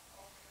himself.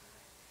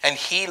 And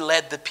he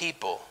led the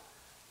people.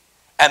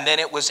 And then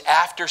it was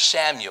after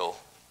Samuel,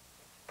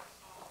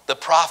 the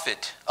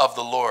prophet of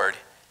the Lord,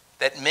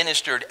 that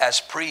ministered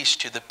as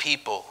priest to the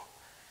people.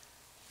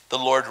 The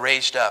Lord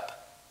raised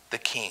up the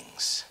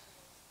kings.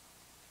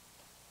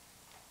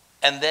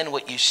 And then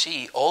what you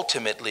see,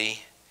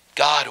 ultimately,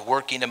 God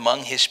working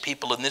among his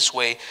people in this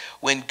way,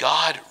 when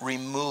God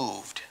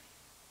removed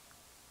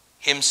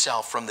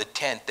himself from the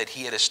tent that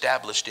he had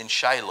established in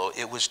Shiloh,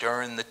 it was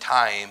during the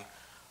time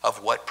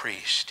of what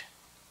priest?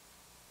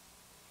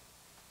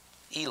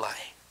 Eli.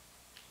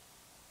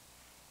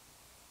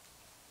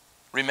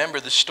 Remember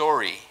the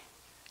story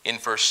in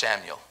 1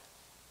 Samuel.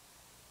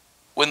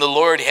 When the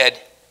Lord had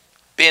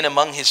been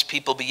among his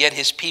people, but yet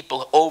his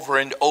people over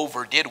and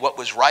over did what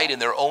was right in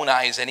their own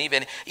eyes. And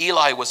even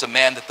Eli was a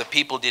man that the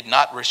people did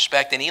not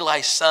respect. And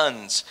Eli's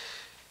sons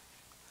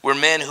were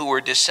men who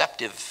were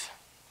deceptive.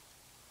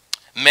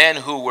 Men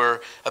who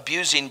were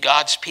abusing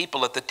God's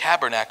people at the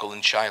tabernacle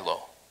in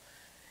Shiloh.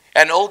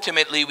 And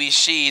ultimately we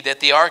see that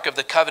the Ark of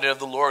the Covenant of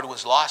the Lord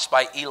was lost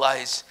by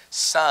Eli's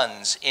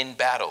sons in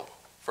battle.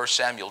 1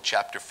 Samuel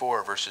chapter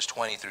 4, verses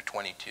 20 through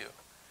 22.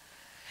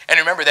 And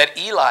remember that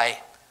Eli,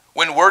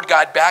 when word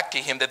got back to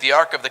him that the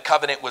Ark of the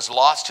Covenant was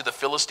lost to the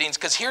Philistines,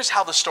 because here's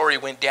how the story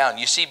went down.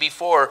 You see,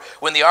 before,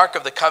 when the Ark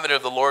of the Covenant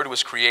of the Lord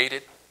was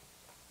created,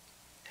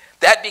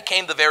 that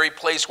became the very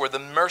place where the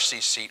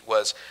mercy seat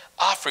was.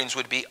 Offerings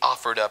would be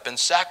offered up and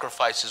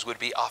sacrifices would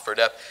be offered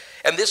up.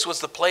 And this was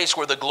the place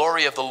where the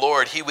glory of the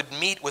Lord, he would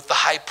meet with the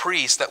high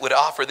priest that would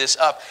offer this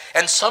up.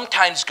 And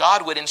sometimes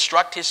God would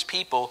instruct his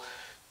people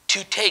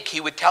to take, he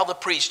would tell the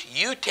priest,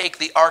 you take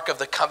the Ark of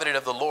the Covenant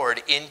of the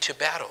Lord into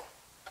battle.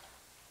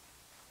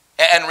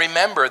 And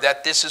remember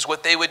that this is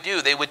what they would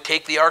do. They would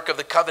take the Ark of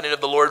the Covenant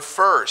of the Lord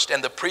first,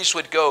 and the priest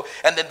would go,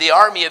 and then the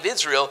army of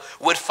Israel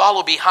would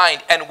follow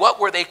behind. And what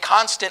were they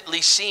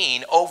constantly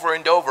seeing over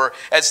and over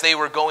as they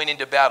were going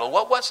into battle?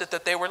 What was it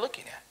that they were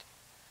looking at?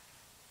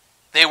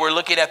 They were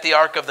looking at the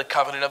Ark of the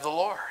Covenant of the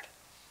Lord.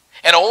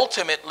 And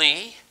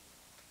ultimately,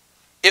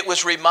 it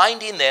was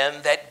reminding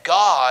them that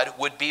God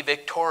would be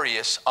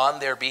victorious on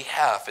their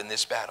behalf in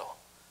this battle.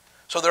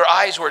 So their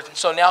eyes were,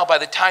 so now by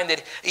the time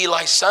that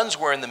Eli's sons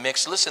were in the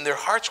mix, listen, their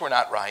hearts were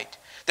not right.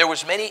 There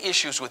was many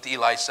issues with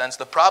Eli's sons.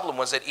 The problem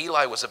was that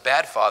Eli was a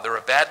bad father,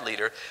 a bad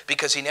leader,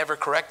 because he never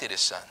corrected his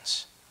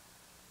sons.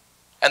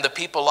 And the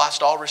people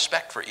lost all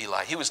respect for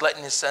Eli. He was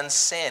letting his sons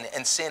sin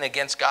and sin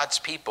against God's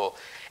people.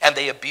 And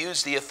they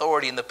abused the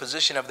authority and the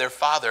position of their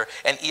father.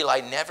 And Eli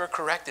never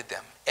corrected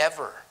them,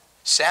 ever.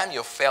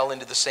 Samuel fell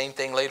into the same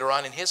thing later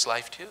on in his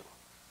life too.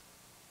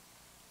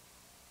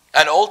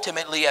 And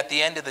ultimately, at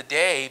the end of the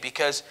day,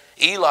 because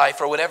Eli,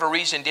 for whatever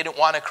reason, didn't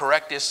want to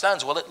correct his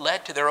sons, well, it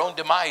led to their own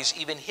demise,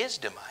 even his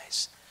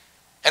demise.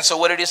 And so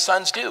what did his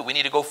sons do? We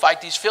need to go fight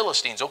these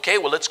Philistines. Okay,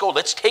 well, let's go.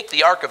 Let's take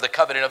the Ark of the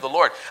Covenant of the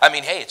Lord. I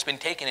mean, hey, it's been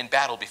taken in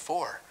battle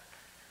before.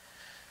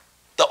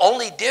 The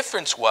only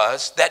difference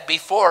was that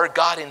before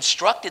God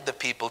instructed the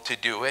people to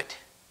do it,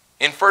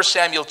 in 1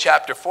 Samuel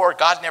chapter 4,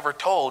 God never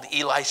told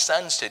Eli's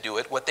sons to do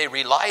it. What they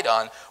relied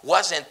on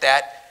wasn't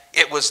that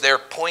it was their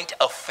point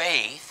of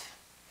faith.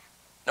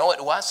 No,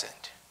 it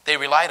wasn't. They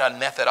relied on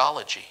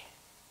methodology.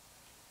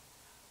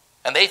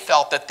 And they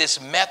felt that this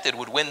method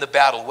would win the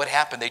battle. What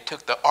happened? They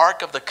took the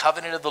Ark of the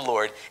Covenant of the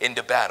Lord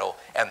into battle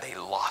and they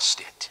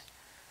lost it.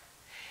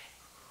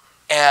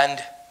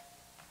 And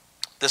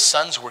the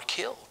sons were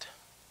killed.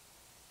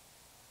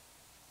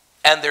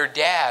 And their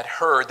dad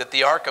heard that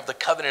the Ark of the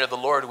Covenant of the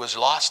Lord was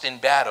lost in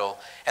battle.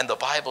 And the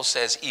Bible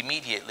says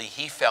immediately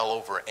he fell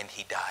over and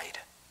he died.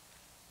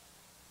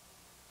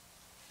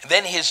 And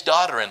then his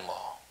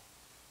daughter-in-law,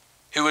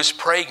 who was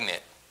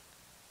pregnant,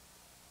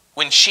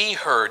 when she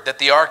heard that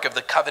the Ark of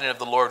the Covenant of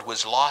the Lord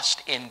was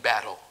lost in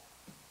battle,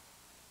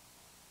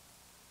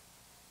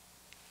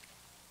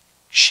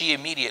 she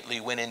immediately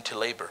went into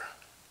labor.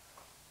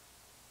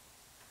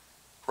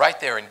 Right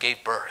there, and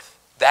gave birth.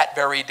 That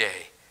very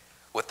day,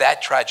 with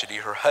that tragedy,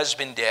 her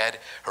husband dead,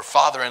 her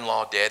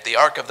father-in-law dead, the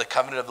Ark of the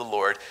Covenant of the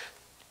Lord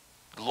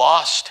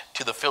lost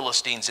to the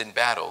Philistines in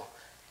battle.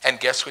 And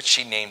guess what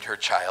she named her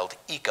child?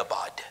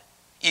 Ichabod.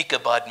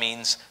 Ichabod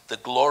means the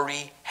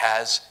glory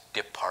has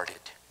departed.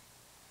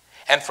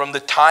 And from the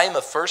time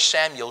of 1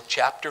 Samuel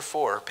chapter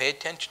 4, pay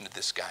attention to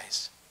this,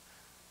 guys,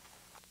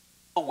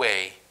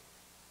 away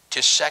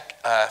to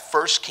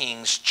 1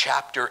 Kings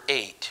chapter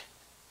 8,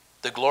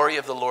 the glory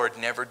of the Lord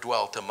never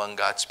dwelt among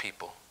God's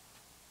people.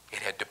 It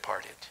had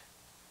departed.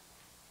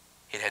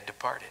 It had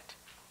departed.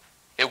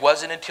 It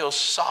wasn't until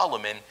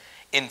Solomon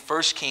in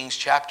 1 Kings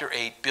chapter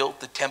 8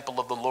 built the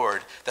temple of the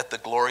Lord that the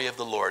glory of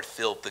the Lord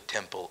filled the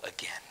temple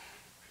again.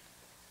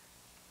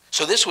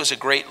 So this was a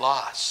great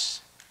loss.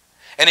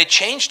 And it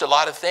changed a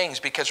lot of things,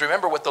 because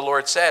remember what the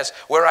Lord says,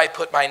 where I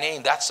put my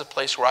name, that's the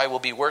place where I will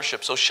be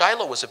worshipped. So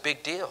Shiloh was a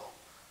big deal.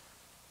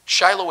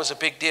 Shiloh was a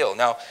big deal.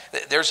 Now,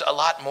 there's a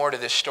lot more to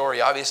this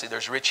story. Obviously,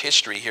 there's rich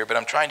history here, but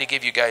I'm trying to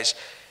give you guys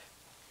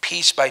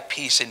piece by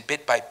piece and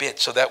bit by bit,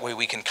 so that way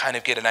we can kind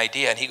of get an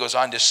idea. And he goes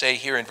on to say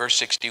here in verse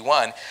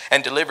 61,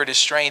 and delivered his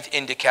strength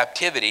into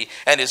captivity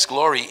and his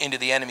glory into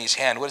the enemy's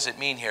hand. What does it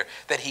mean here?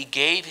 That he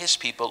gave his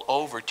people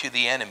over to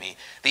the enemy.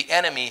 The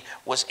enemy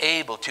was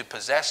able to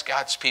possess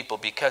God's people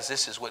because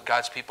this is what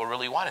God's people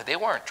really wanted. They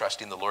weren't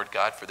trusting the Lord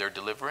God for their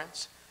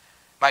deliverance.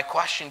 My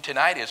question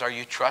tonight is, are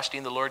you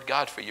trusting the Lord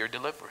God for your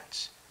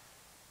deliverance?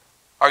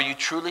 Are you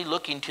truly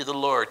looking to the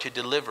Lord to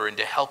deliver and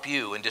to help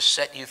you and to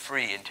set you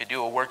free and to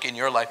do a work in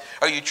your life?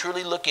 Are you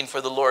truly looking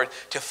for the Lord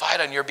to fight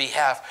on your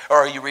behalf? Or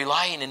are you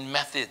relying in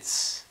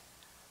methods?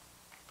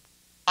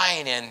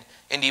 Relying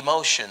in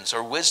emotions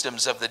or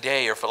wisdoms of the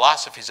day or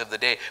philosophies of the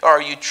day? Or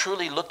are you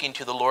truly looking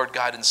to the Lord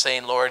God and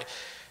saying, Lord,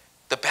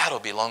 the battle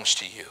belongs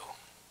to you.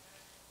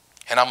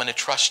 And I'm going to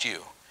trust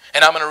you.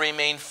 And I'm going to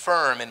remain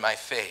firm in my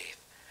faith.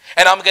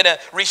 And I'm going to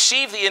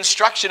receive the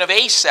instruction of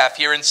Asaph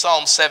here in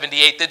Psalm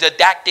 78, the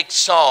didactic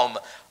psalm.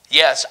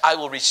 Yes, I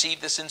will receive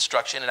this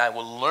instruction and I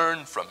will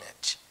learn from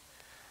it.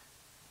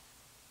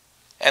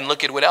 And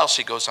look at what else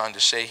he goes on to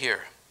say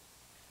here.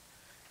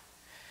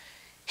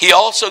 He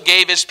also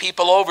gave his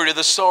people over to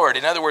the sword.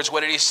 In other words,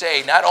 what did he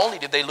say? Not only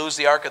did they lose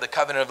the ark of the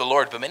covenant of the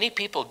Lord, but many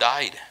people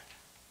died.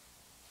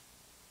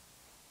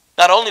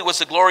 Not only was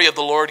the glory of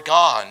the Lord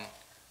gone,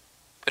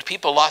 but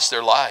people lost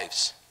their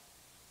lives.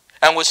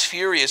 And was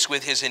furious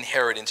with his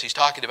inheritance. He's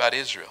talking about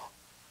Israel.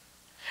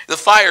 The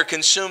fire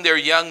consumed their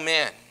young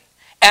men,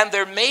 and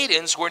their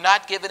maidens were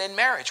not given in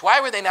marriage. Why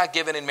were they not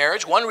given in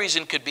marriage? One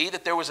reason could be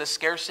that there was a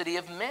scarcity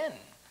of men,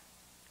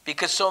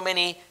 because so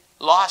many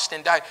lost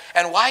and died.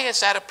 And why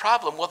is that a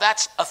problem? Well,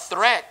 that's a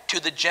threat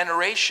to the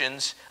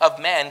generations of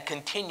men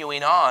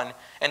continuing on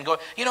and going.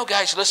 You know,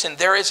 guys, listen,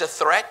 there is a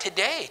threat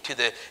today to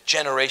the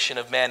generation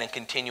of men and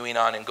continuing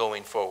on and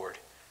going forward.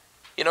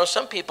 You know,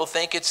 some people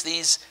think it's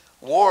these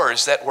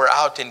wars that we're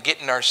out and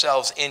getting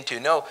ourselves into.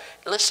 No,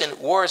 listen,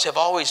 wars have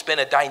always been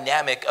a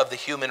dynamic of the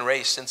human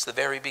race since the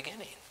very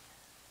beginning.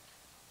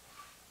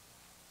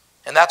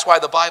 And that's why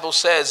the Bible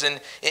says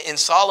in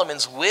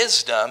Solomon's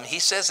wisdom, he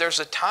says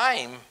there's a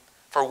time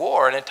for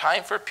war and a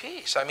time for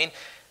peace. I mean,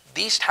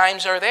 these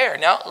times are there.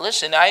 Now,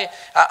 listen,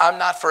 I'm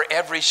not for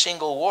every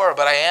single war,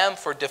 but I am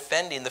for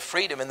defending the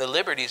freedom and the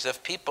liberties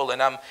of people,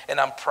 and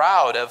I'm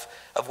proud of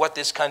what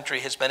this country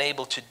has been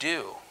able to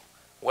do.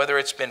 Whether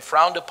it's been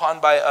frowned upon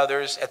by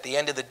others, at the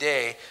end of the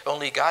day,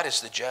 only God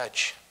is the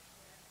judge.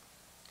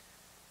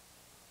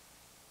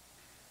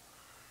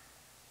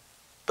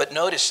 But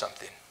notice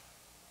something.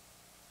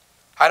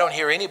 I don't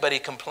hear anybody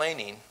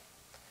complaining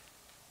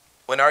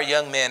when our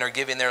young men are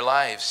giving their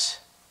lives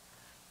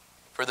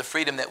for the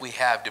freedom that we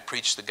have to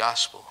preach the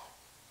gospel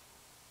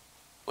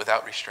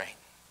without restraint.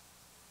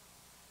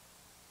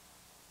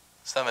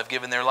 Some have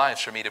given their lives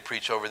for me to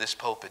preach over this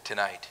pulpit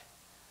tonight.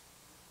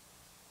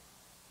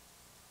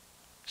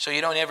 So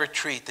you don't ever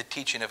treat the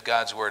teaching of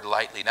God's word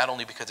lightly, not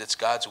only because it's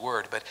God's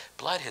word, but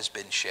blood has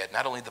been shed.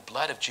 Not only the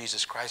blood of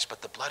Jesus Christ,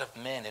 but the blood of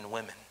men and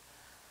women.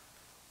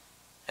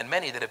 And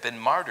many that have been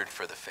martyred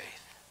for the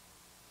faith.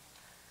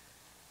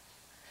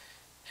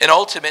 And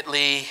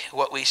ultimately,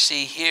 what we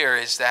see here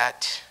is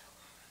that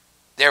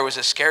there was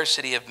a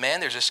scarcity of men.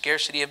 There's a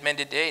scarcity of men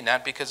today,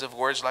 not because of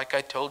wars like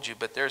I told you,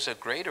 but there's a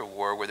greater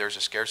war where there's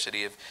a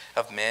scarcity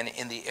of men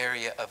in the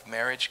area of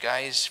marriage,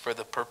 guys, for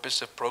the purpose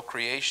of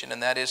procreation.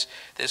 And that is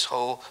this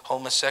whole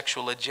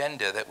homosexual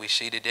agenda that we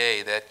see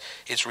today that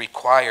is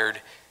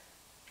required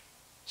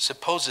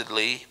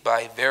supposedly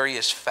by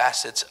various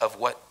facets of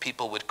what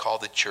people would call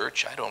the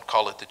church. I don't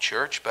call it the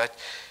church, but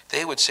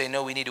they would say,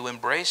 no, we need to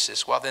embrace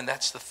this. Well, then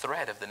that's the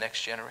threat of the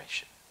next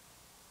generation.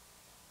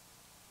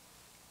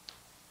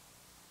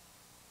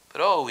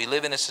 But we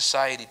live in a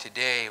society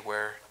today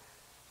where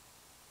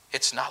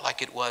it's not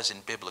like it was in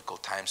biblical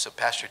times. So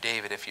Pastor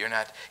David, if you're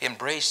not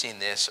embracing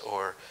this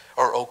or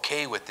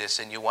okay with this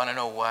and you want to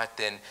know what,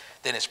 then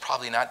it's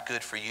probably not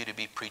good for you to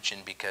be preaching,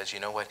 because you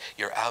know what?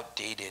 You're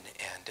outdated,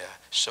 and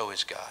so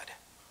is God.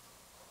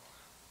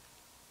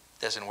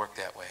 Doesn't work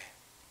that way.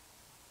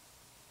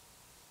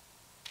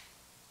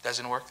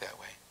 Doesn't work that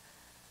way.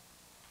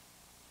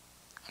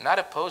 I'm not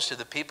opposed to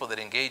the people that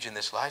engage in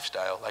this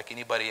lifestyle like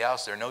anybody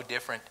else. They're no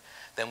different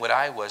than what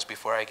I was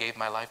before I gave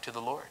my life to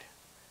the Lord.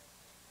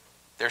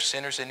 They're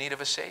sinners in need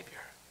of a Savior.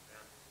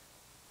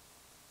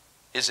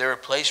 Is there a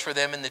place for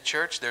them in the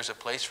church? There's a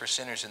place for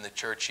sinners in the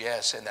church,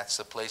 yes, and that's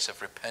the place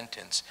of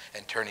repentance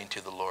and turning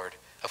to the Lord.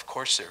 Of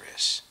course there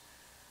is.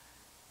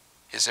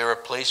 Is there a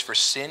place for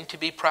sin to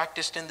be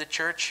practiced in the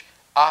church?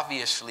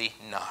 Obviously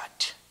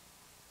not.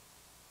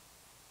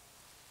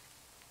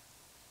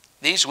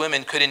 These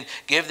women couldn't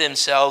give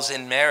themselves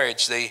in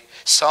marriage. The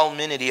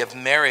solemnity of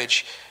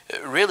marriage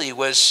really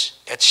was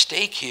at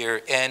stake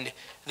here, and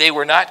they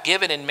were not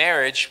given in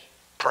marriage,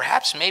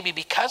 perhaps maybe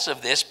because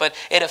of this, but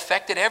it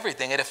affected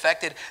everything. It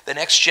affected the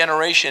next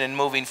generation in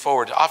moving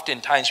forward.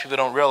 Oftentimes people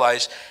don't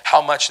realize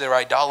how much their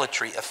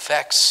idolatry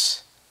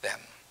affects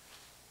them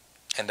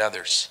and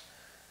others.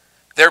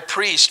 Their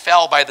priest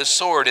fell by the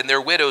sword, and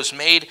their widows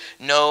made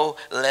no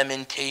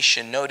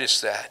lamentation. Notice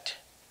that.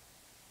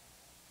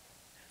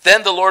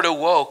 Then the Lord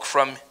awoke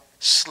from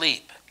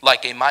sleep.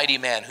 like a mighty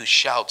man who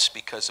shouts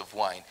because of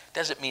wine.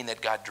 Doesn't mean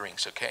that God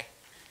drinks, okay?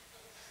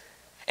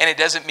 And it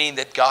doesn't mean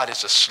that God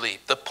is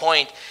asleep. The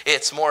point,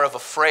 it's more of a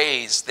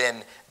phrase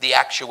than the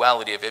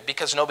actuality of it,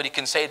 because nobody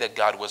can say that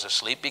God was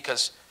asleep,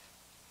 because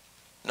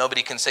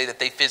nobody can say that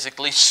they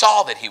physically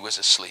saw that he was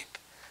asleep.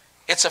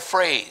 It's a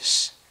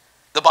phrase.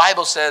 The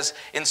Bible says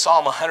in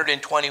Psalm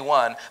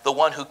 121, the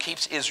one who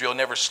keeps Israel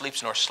never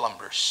sleeps nor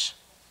slumbers.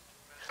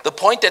 The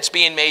point that's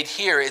being made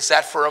here is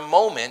that for a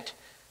moment,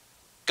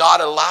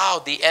 God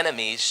allowed the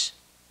enemies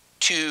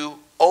to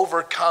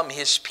overcome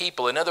his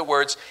people. In other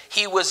words,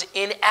 he was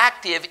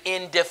inactive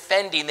in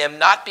defending them,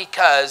 not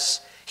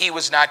because he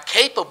was not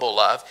capable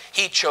of.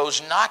 He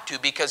chose not to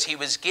because he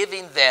was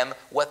giving them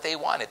what they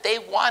wanted. They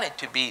wanted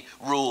to be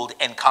ruled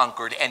and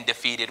conquered and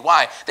defeated.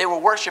 Why? They were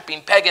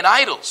worshiping pagan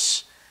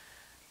idols.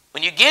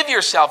 When you give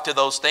yourself to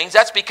those things,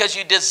 that's because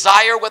you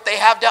desire what they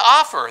have to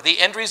offer. The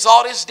end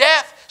result is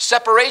death,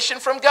 separation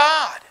from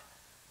God.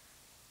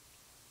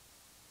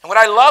 And what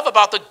I love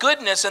about the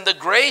goodness and the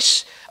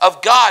grace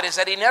of God is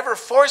that he never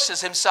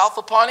forces himself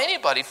upon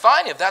anybody.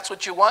 Fine, if that's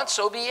what you want,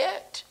 so be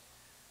it.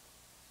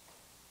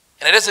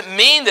 And it doesn't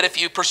mean that if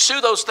you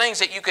pursue those things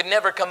that you could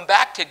never come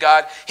back to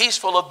God. He's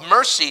full of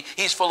mercy,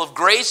 he's full of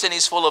grace, and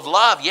he's full of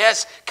love.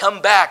 Yes,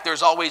 come back.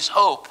 There's always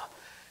hope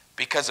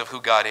because of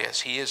who God is.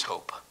 He is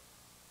hope.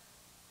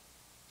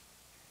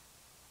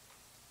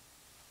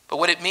 But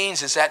what it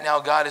means is that now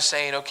God is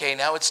saying, okay,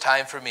 now it's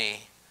time for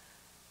me.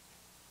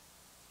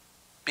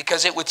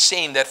 Because it would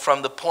seem that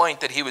from the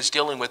point that he was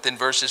dealing with in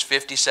verses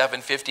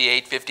 57,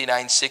 58,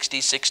 59,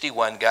 60,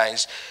 61,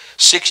 guys,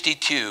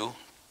 62,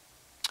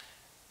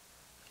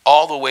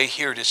 all the way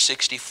here to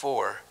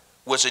 64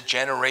 was a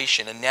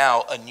generation. And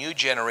now a new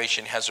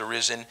generation has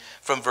arisen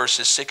from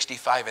verses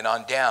 65 and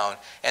on down.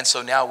 And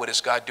so now what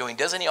is God doing?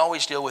 Doesn't he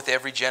always deal with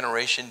every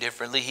generation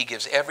differently? He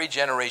gives every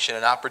generation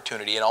an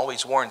opportunity and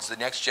always warns the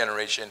next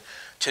generation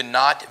to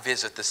not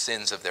visit the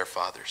sins of their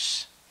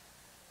fathers.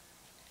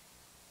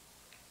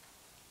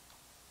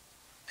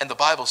 And the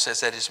Bible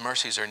says that his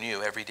mercies are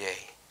new every day.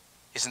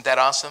 Isn't that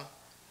awesome?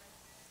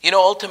 You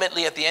know,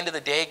 ultimately at the end of the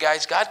day,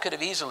 guys, God could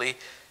have easily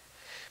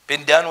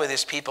been done with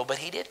his people, but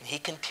he didn't. He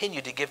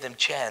continued to give them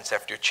chance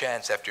after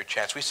chance after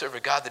chance. We serve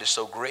a God that is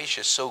so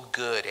gracious, so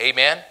good.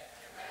 Amen?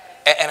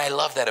 And I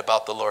love that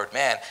about the Lord.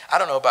 Man, I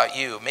don't know about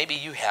you. Maybe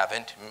you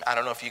haven't. I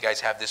don't know if you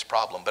guys have this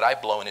problem, but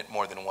I've blown it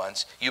more than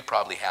once. You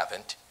probably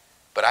haven't,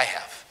 but I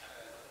have.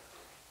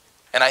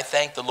 And I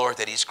thank the Lord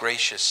that he's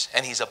gracious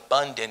and he's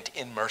abundant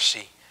in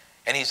mercy.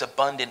 And he's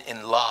abundant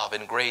in love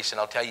and grace.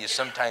 And I'll tell you,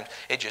 sometimes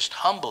it just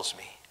humbles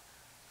me.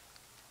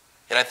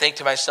 And I think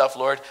to myself,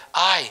 Lord,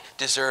 I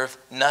deserve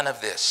none of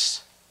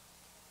this.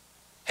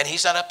 And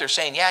he's not up there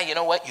saying, yeah, you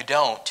know what? You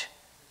don't.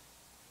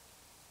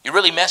 You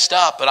really messed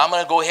up, but I'm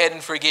going to go ahead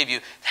and forgive you.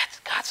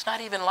 God's not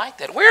even like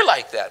that. We're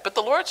like that, but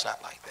the Lord's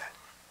not like that.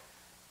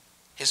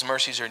 His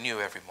mercies are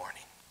new every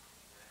morning.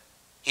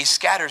 He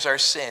scatters our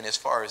sin as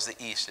far as the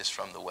east is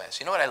from the west.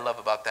 You know what I love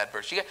about that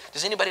verse?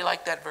 Does anybody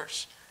like that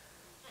verse?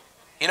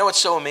 You know what's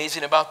so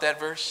amazing about that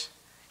verse?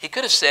 He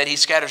could have said he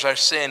scatters our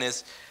sin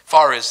as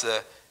far as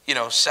the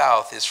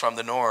south is from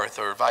the north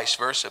or vice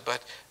versa.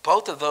 But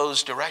both of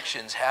those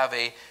directions have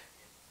a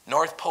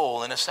north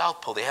pole and a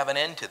south pole. They have an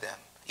end to them.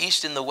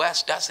 East and the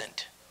west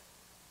doesn't.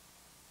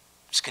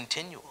 It's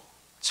continual.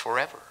 It's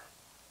forever.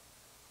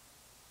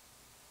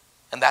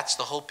 And that's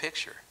the whole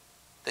picture,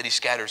 that he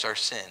scatters our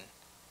sin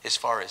as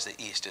far as the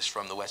east is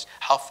from the west.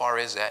 How far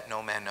is that?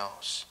 No man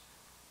knows.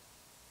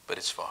 But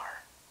it's far.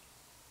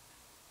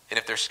 And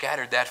if they're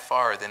scattered that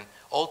far, then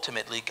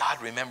ultimately God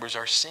remembers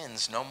our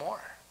sins no more.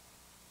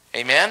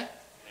 Amen?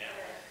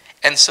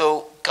 And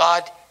so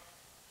God,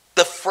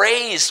 the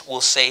phrase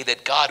will say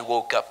that God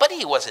woke up, but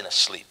he wasn't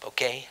asleep,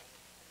 okay?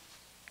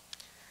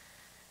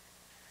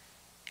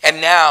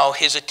 And now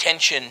his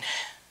attention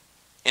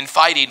in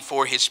fighting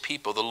for his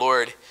people, the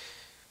Lord,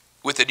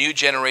 with a new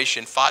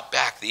generation, fought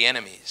back the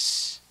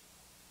enemies.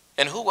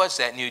 And who was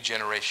that new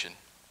generation?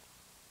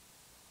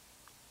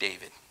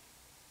 David.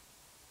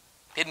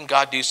 Didn't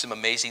God do some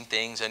amazing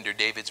things under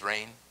David's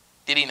reign?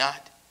 Did he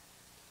not?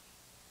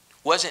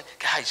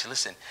 Guys,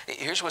 listen,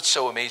 here's what's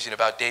so amazing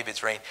about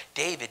David's reign.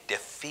 David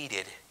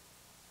defeated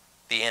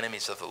the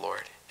enemies of the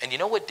Lord. And you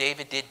know what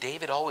David did?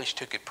 David always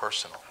took it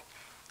personal.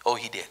 Oh,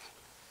 he did.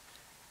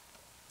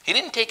 He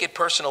didn't take it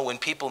personal when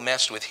people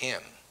messed with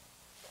him.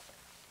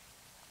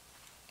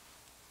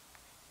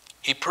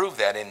 He proved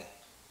that in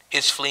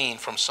his fleeing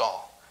from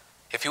Saul.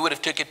 If he would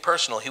have took it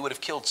personal, he would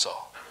have killed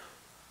Saul.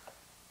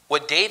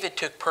 What David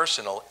took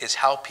personal is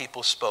how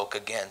people spoke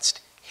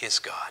against his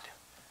God.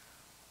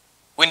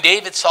 When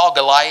David saw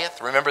Goliath,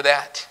 remember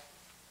that?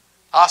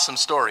 Awesome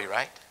story,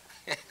 right?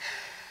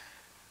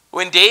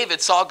 When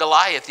David saw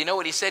Goliath, you know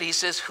what he said? He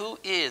says, who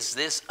is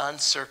this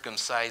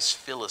uncircumcised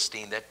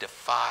Philistine that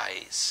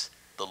defies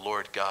the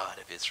Lord God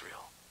of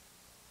Israel?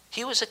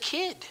 He was a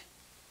kid.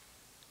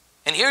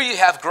 And here you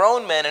have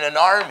grown men in an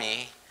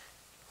army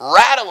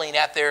rattling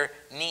at their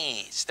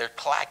knees. They're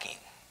clacking.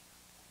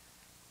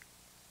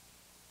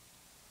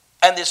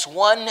 And this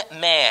one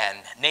man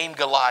named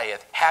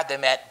Goliath had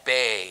them at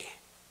bay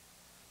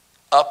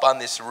up on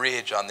this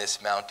ridge on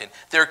this mountain.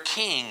 Their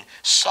king,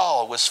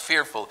 Saul, was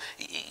fearful.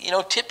 You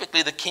know,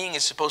 typically the king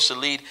is supposed to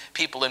lead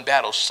people in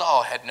battle.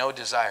 Saul had no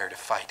desire to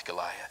fight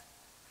Goliath.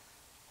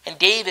 And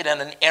David, on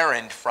an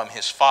errand from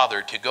his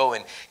father to go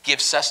and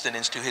give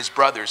sustenance to his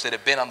brothers that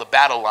had been on the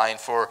battle line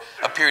for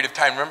a period of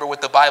time. Remember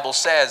what the Bible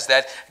says,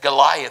 that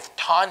Goliath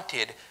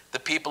taunted the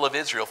people of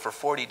Israel for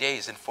 40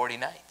 days and 40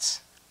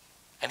 nights.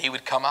 And he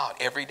would come out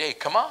every day.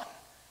 Come on,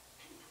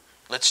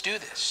 let's do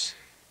this.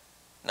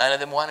 None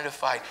of them wanted to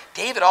fight.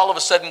 David all of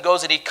a sudden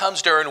goes and he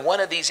comes during one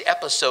of these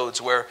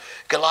episodes where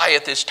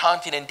Goliath is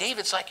taunting. And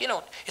David's like,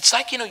 it's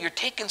like, you're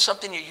taking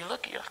something, you're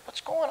looking, you're like, what's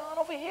going on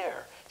over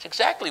here? It's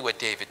exactly what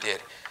David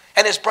did.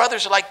 And his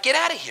brothers are like, get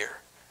out of here.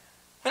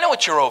 We know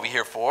what you're over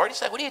here for. And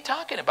he's like, what are you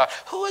talking about?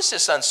 Who is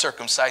this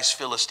uncircumcised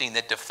Philistine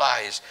that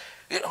defies?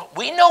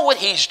 We know what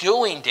he's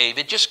doing,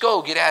 David. Just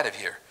go, get out of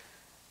here.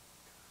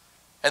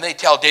 And they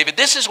tell David,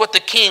 this is what the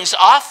king's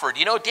offered.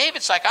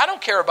 David's like, I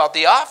don't care about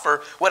the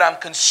offer. What I'm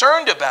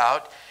concerned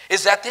about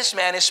is that this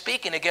man is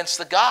speaking against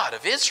the God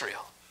of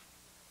Israel.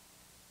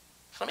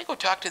 So let me go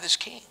talk to this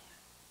king.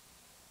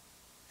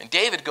 And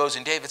David goes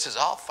and David says,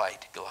 I'll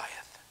fight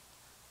Goliath.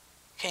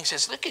 The king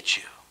says, look at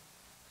you.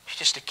 He's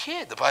just a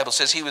kid. The Bible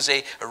says he was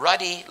a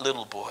ruddy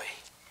little boy.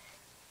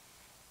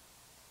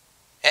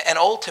 And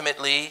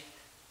ultimately,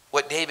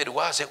 what David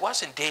was, it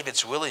wasn't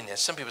David's willingness.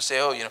 Some people say,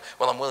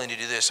 well, I'm willing to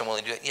do this, I'm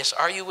willing to do that. Yes,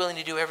 are you willing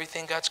to do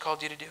everything God's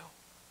called you to do?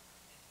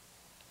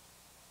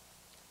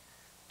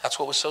 That's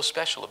what was so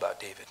special about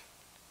David.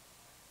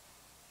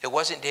 It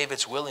wasn't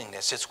David's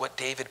willingness, it's what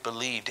David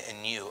believed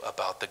and knew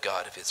about the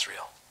God of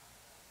Israel.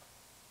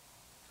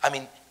 I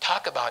mean,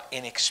 talk about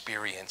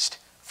inexperienced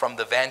from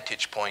the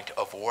vantage point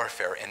of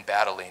warfare and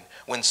battling.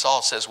 When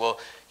Saul says, well,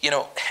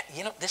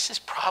 this is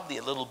probably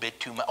a little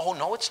bit too much. Oh,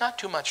 no, it's not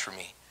too much for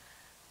me.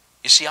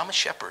 You see, I'm a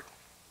shepherd.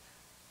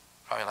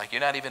 Probably like, you're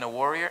not even a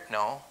warrior?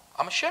 No,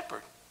 I'm a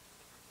shepherd.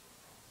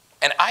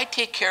 And I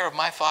take care of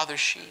my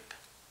father's sheep.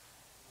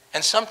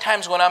 And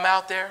sometimes when I'm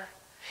out there,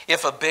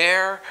 if a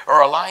bear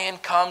or a lion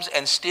comes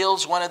and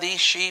steals one of these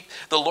sheep,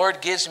 the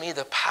Lord gives me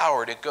the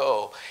power to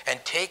go and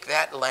take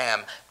that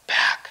lamb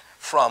back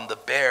from the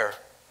bear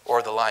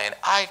or the lion.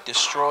 I've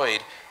destroyed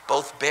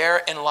both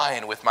bear and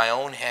lion with my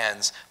own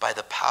hands by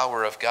the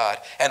power of God.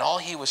 And all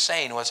he was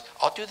saying was,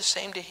 I'll do the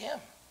same to him.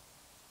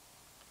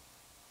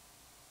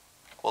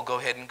 Well, go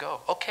ahead and go.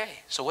 Okay,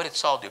 so what did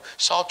Saul do?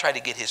 Saul tried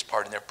to get his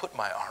part in there, put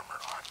my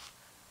armor on.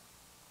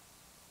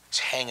 It's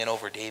hanging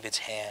over David's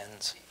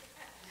hands.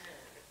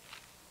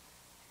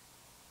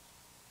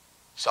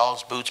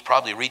 Saul's boots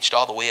probably reached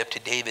all the way up to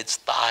David's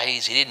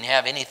thighs. He didn't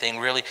have anything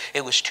really.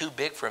 It was too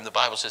big for him. The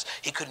Bible says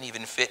he couldn't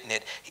even fit in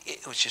it.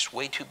 It was just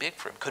way too big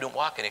for him. Couldn't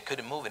walk in it,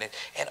 couldn't move in it.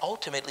 And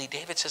ultimately,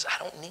 David says,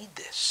 I don't need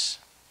this.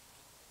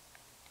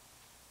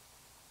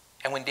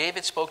 And when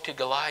David spoke to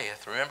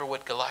Goliath, remember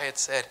what Goliath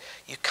said?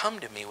 You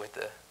come to me with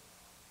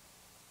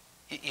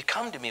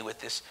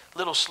this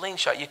little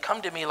slingshot. You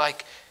come to me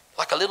like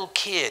a little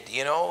kid,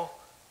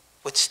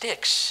 with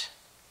sticks.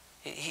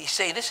 He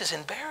say, this is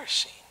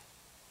embarrassing.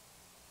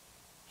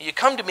 You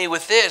come to me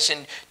with this,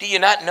 and do you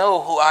not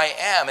know who I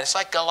am? And it's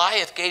like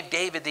Goliath gave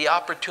David the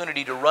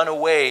opportunity to run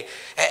away,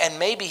 and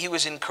maybe he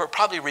was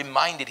probably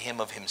reminded him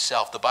of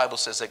himself. The Bible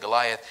says that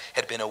Goliath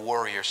had been a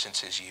warrior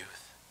since his youth.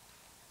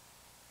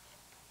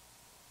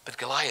 But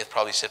Goliath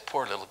probably said,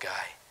 poor little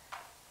guy.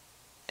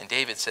 And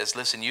David says,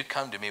 listen, you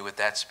come to me with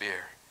that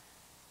spear.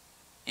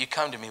 You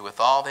come to me with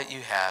all that you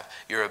have,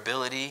 your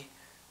ability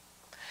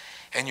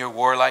and your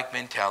warlike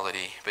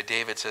mentality. But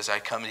David says, I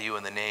come to you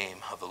in the name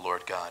of the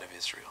Lord God of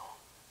Israel.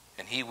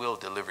 And he will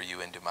deliver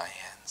you into my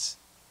hands.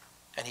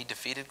 And he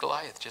defeated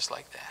Goliath just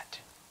like that.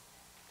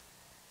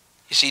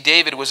 You see,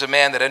 David was a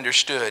man that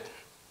understood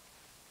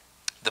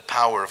the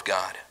power of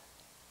God.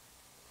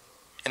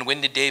 And when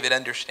did David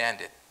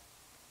understand it?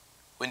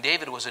 When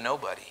David was a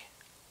nobody.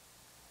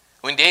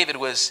 When David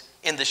was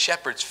in the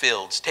shepherd's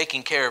fields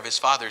taking care of his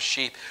father's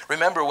sheep.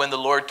 Remember when the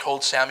Lord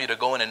told Samuel to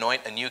go and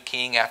anoint a new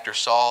king after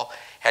Saul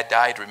had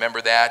died?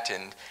 Remember that?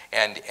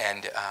 And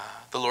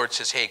the Lord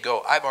says, hey,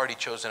 go. I've already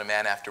chosen a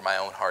man after my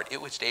own heart.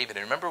 It was David.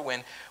 And remember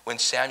when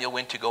Samuel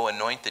went to go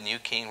anoint the new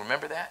king?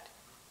 Remember that?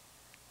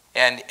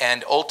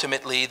 And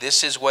ultimately,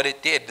 this is what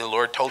it did. The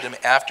Lord told him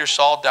after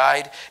Saul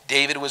died,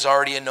 David was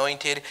already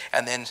anointed.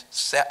 And then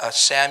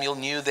Samuel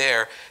knew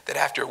there that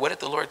after, what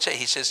did the Lord say?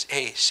 He says,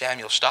 hey,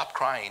 Samuel, stop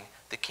crying.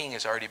 The king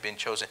has already been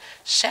chosen.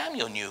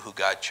 Samuel knew who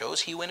God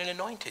chose. He went and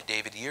anointed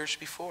David years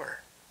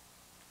before.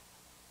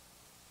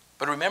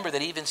 But remember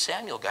that even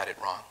Samuel got it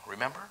wrong.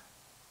 Remember?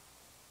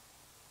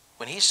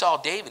 When he saw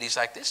David, he's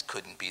like, this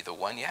couldn't be the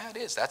one. Yeah, it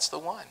is. That's the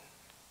one.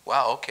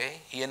 Wow,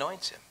 okay. He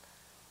anoints him.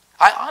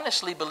 I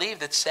honestly believe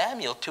that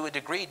Samuel, to a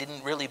degree,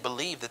 didn't really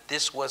believe that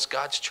this was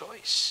God's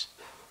choice.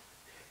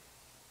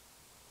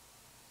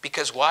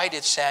 Because why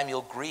did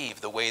Samuel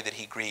grieve the way that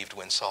he grieved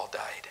when Saul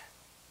died?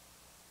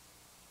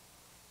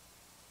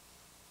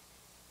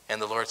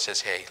 And the Lord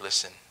says, hey,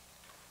 listen,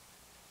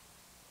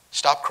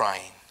 stop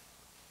crying.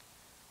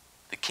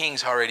 The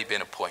king's already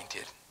been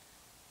appointed.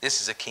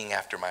 This is a king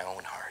after my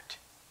own heart.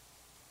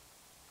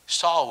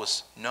 Saul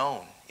was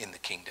known in the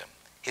kingdom.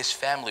 His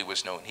family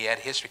was known. He had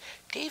history.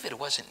 David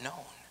wasn't known.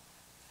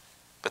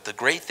 But the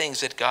great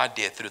things that God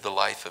did through the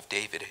life of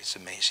David is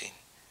amazing.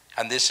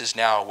 And this is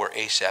now where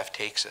Asaph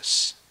takes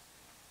us.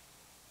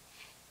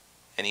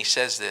 And he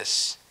says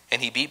this,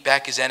 and he beat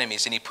back his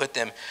enemies, and he put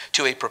them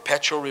to a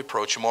perpetual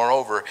reproach.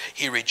 Moreover,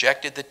 he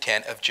rejected the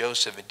tent of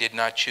Joseph and did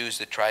not choose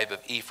the tribe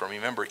of Ephraim.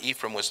 Remember,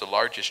 Ephraim was the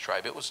largest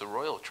tribe. It was the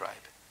royal tribe.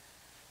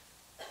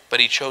 But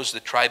he chose the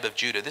tribe of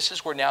Judah. This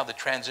is where now the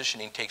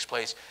transitioning takes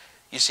place.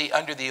 You see,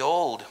 under the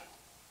old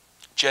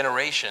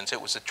generations,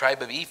 it was the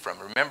tribe of Ephraim.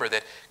 Remember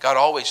that God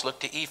always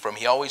looked to Ephraim.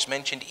 He always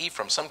mentioned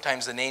Ephraim.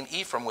 Sometimes the name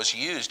Ephraim was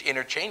used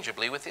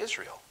interchangeably with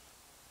Israel.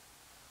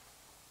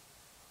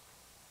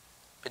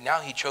 But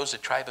now he chose the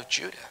tribe of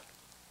Judah.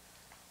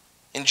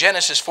 In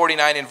Genesis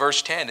 49 and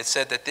verse 10, it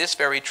said that this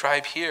very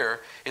tribe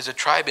here is a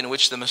tribe in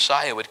which the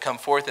Messiah would come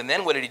forth. And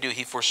then what did he do?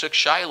 He forsook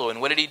Shiloh.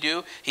 And what did he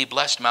do? He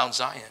blessed Mount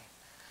Zion.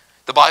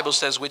 The Bible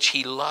says which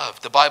he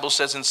loved. The Bible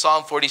says in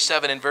Psalm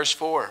 47 and verse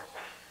 4,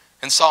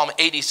 and Psalm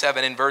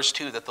 87 and verse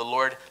 2 that the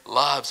Lord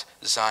loves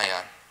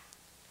Zion.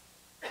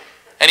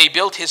 And he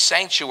built his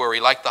sanctuary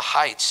like the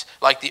heights,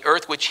 like the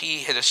earth which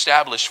he had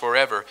established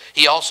forever.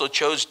 He also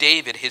chose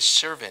David, his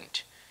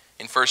servant.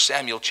 In 1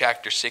 Samuel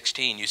chapter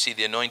 16, you see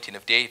the anointing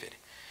of David.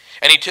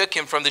 And he took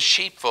him from the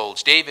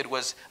sheepfolds. David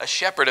was a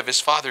shepherd of his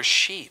father's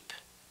sheep.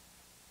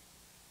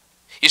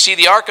 You see,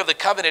 the Ark of the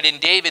Covenant in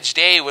David's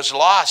day was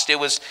lost. It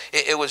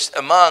was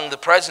among the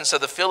presence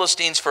of the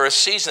Philistines for a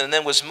season, and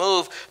then was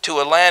moved to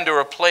a land or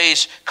a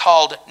place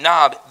called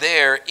Nob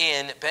there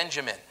in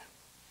Benjamin.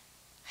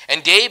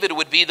 And David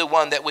would be the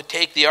one that would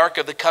take the Ark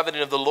of the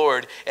Covenant of the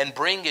Lord and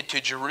bring it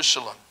to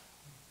Jerusalem.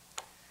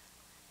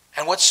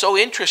 And what's so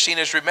interesting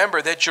is,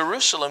 remember that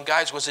Jerusalem,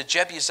 guys, was a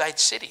Jebusite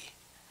city.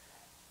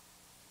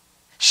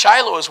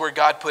 Shiloh is where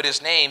God put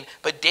his name,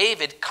 but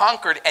David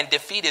conquered and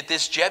defeated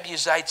this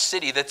Jebusite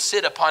city that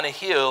sit upon a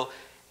hill,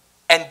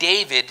 and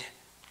David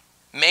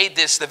made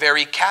this the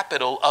very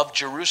capital of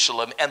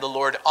Jerusalem, and the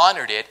Lord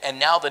honored it, and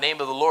now the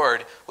name of the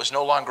Lord was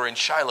no longer in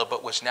Shiloh,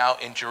 but was now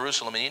in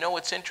Jerusalem. And you know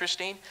what's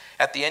interesting?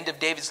 At the end of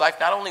David's life,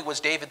 not only was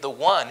David the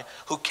one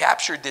who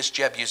captured this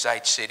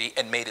Jebusite city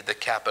and made it the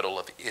capital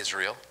of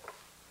Israel,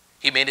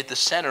 he made it the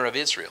center of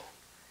Israel,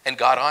 and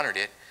God honored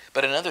it.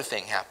 But another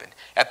thing happened.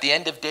 At the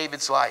end of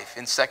David's life,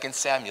 in 2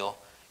 Samuel,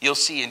 you'll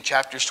see in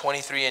chapters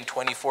 23 and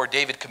 24,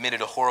 David committed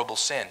a horrible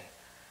sin.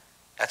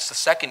 That's the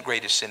second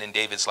greatest sin in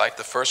David's life.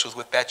 The first was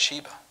with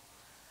Bathsheba.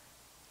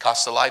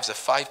 Cost the lives of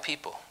 5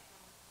 people.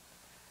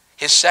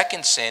 His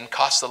second sin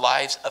cost the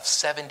lives of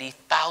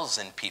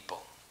 70,000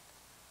 people.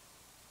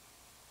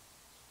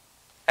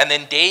 And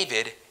then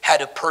David had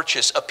to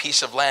purchase a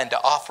piece of land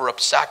to offer up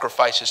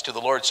sacrifices to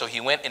the Lord. So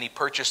he went and he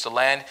purchased the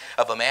land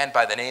of a man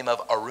by the name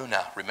of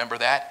Araunah. Remember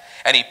that?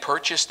 And he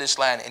purchased this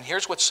land. And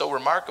here's what's so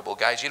remarkable,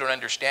 guys. You don't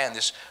understand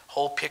this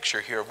whole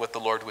picture here of what the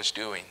Lord was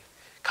doing.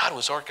 God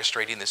was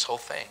orchestrating this whole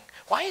thing.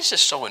 Why is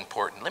this so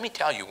important? Let me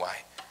tell you why.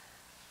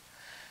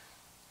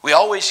 We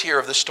always hear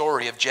of the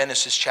story of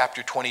Genesis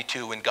chapter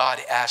 22 when God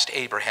asked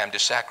Abraham to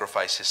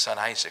sacrifice his son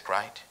Isaac,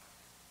 right?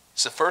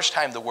 It's the first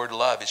time the word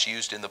love is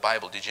used in the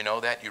Bible. Did you know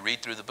that? You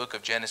read through the book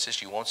of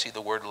Genesis, you won't see the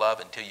word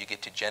love until you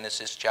get to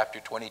Genesis chapter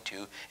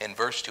 22 and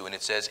verse 2. And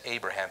it says,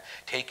 Abraham,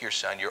 take your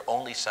son, your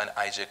only son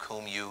Isaac,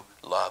 whom you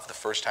love. The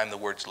first time the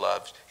word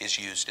love is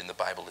used in the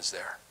Bible is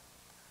there.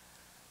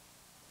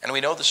 And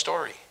we know the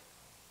story.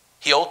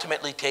 He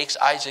ultimately takes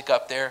Isaac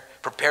up there,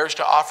 prepares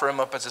to offer him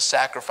up as a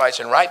sacrifice,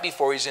 and right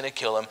before he's going to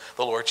kill him,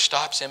 the Lord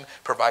stops him,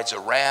 provides a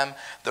ram.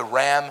 The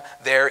ram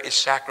there is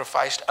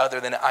sacrificed other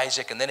than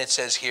Isaac. And then it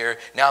says here,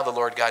 now the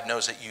Lord God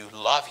knows that you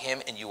love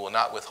him and you will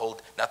not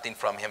withhold nothing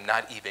from him,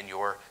 not even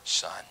your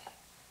son.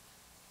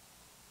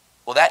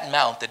 Well, that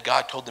mount that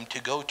God told them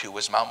to go to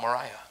was Mount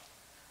Moriah.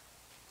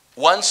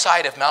 One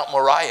side of Mount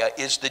Moriah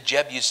is the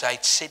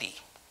Jebusite city.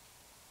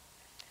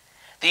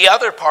 The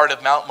other part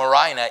of Mount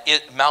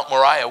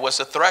Moriah was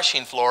the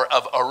threshing floor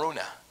of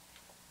Araunah.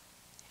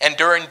 And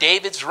during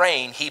David's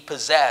reign, he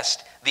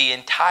possessed the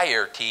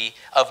entirety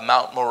of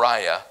Mount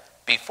Moriah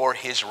before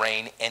his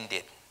reign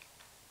ended.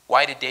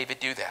 Why did David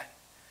do that?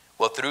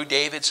 Well, through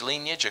David's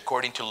lineage,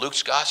 according to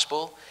Luke's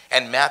gospel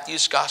and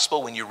Matthew's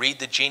gospel, when you read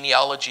the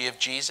genealogy of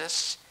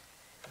Jesus,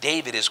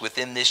 David is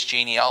within this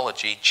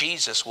genealogy.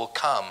 Jesus will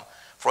come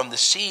from the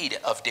seed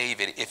of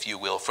David, if you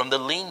will, from the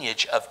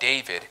lineage of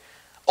David,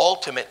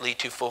 ultimately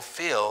to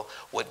fulfill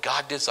what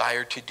God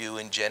desired to do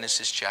in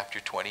Genesis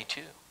chapter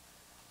 22.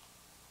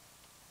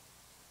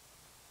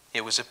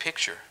 It was a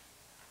picture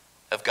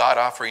of God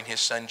offering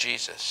his son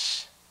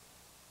Jesus.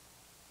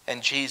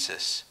 And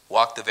Jesus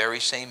walked the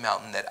very same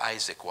mountain that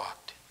Isaac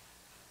walked.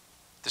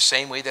 The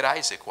same way that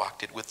Isaac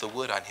walked it, with the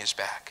wood on his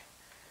back.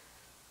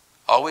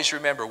 Always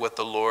remember what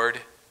the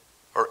Lord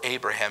or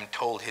Abraham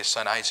told his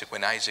son Isaac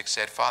when Isaac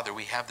said, Father,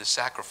 we have the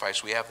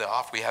sacrifice, we have the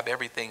offer, we have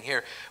everything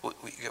here.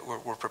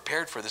 We're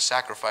prepared for the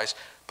sacrifice,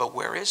 but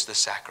where is the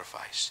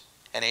sacrifice?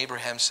 And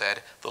Abraham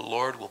said, the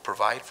Lord will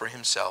provide for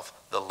himself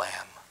the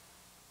lamb.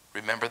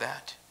 Remember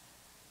that?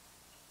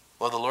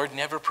 Well, the Lord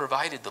never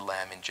provided the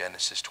lamb in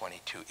Genesis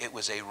 22. It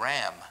was a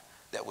ram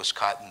that was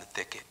caught in the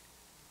thicket.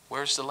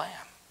 Where's the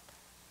lamb?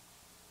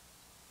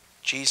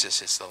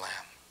 Jesus is the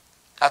lamb.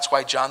 That's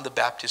why John the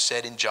Baptist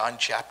said in John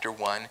chapter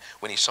 1,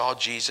 when he saw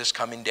Jesus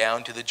coming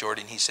down to the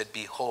Jordan, he said,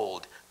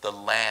 "Behold, the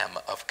Lamb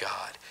of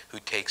God who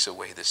takes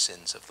away the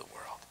sins of the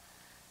world."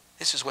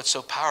 This is what's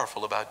so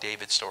powerful about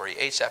David's story.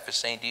 Asaph is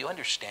saying, do you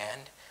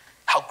understand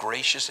how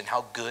gracious and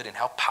how good and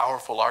how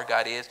powerful our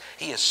God is?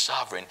 He is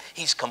sovereign.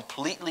 He's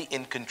completely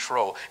in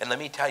control. And let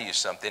me tell you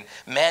something.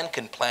 Man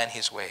can plan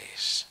his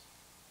ways,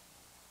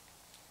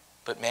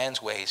 but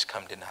man's ways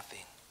come to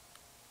nothing.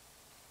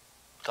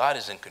 God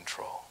is in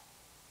control.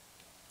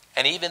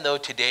 And even though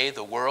today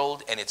the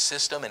world and its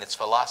system and its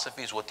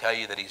philosophies will tell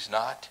you that he's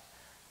not,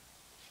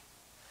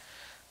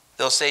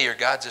 they'll say your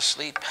God's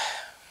asleep.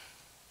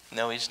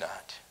 No, he's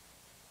not.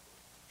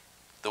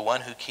 The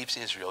one who keeps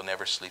Israel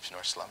never sleeps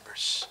nor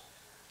slumbers.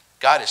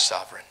 God is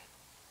sovereign.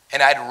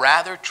 And I'd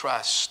rather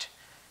trust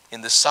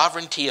in the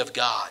sovereignty of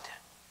God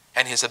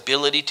and his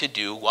ability to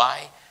do.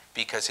 Why?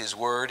 Because his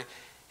word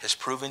has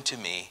proven to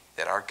me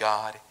that our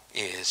God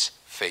is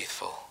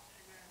faithful.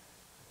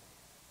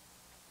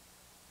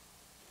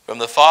 From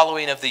the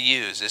following of the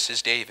ewes, this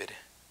is David,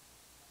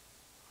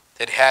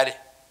 that had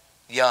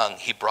young,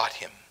 he brought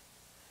him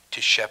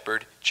to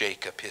shepherd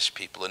Jacob, his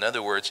people. In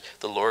other words,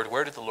 the Lord,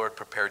 where did the Lord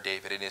prepare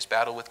David? In his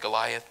battle with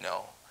Goliath?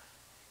 No.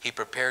 He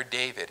prepared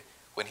David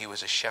when he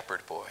was a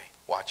shepherd boy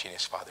watching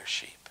his father's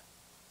sheep.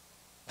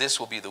 This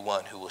will be the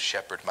one who will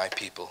shepherd my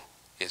people,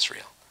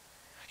 Israel.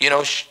 You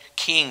know,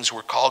 kings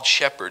were called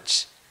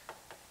shepherds.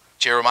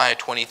 Jeremiah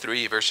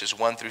 23, verses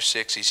 1 through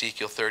 6,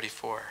 Ezekiel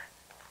 34.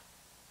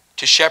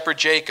 To shepherd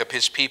Jacob,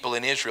 his people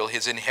in Israel,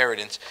 his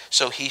inheritance.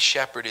 So he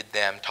shepherded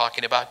them,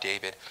 talking about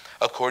David,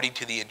 according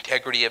to the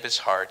integrity of his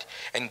heart,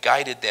 and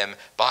guided them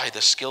by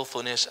the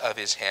skillfulness of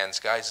his hands.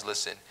 Guys,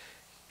 listen.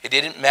 It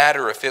didn't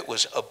matter if it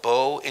was a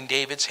bow in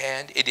David's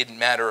hand. It didn't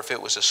matter if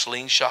it was a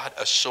slingshot,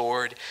 a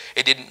sword.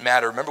 It didn't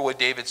matter. Remember what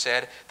David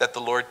said? That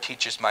the Lord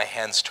teaches my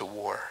hands to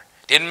war.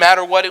 Didn't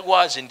matter what it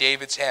was in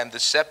David's hand. The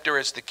scepter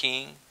as the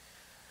king.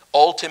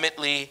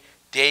 Ultimately,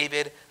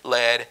 David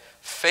led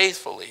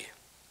faithfully.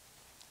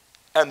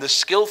 And the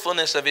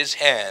skillfulness of his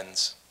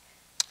hands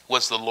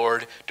was the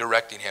Lord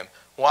directing him.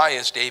 Why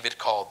is David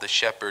called the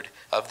shepherd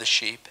of the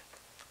sheep?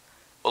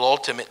 Well,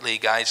 ultimately,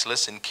 guys,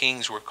 listen,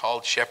 kings were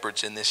called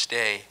shepherds in this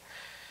day.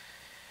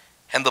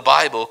 And the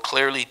Bible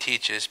clearly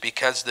teaches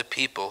because the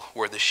people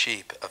were the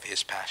sheep of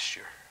his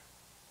pasture.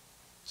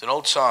 It's an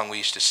old song we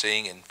used to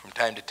sing, and from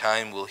time to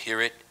time we'll hear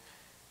it.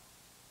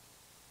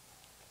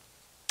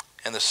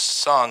 And the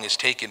song is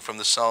taken from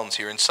the Psalms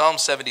here. In Psalm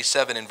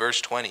 77 in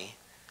verse 20,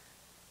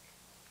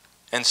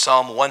 and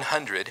Psalm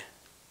 100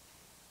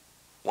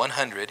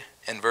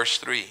 and verse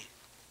 3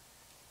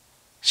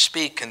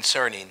 speak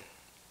concerning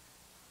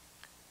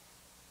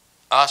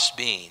us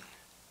being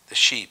the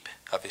sheep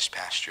of his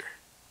pasture.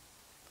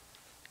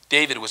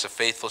 David was a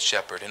faithful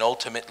shepherd, and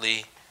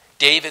ultimately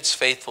David's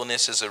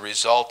faithfulness is a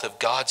result of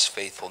God's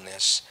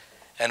faithfulness.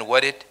 And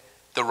what did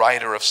the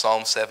writer of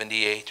Psalm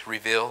 78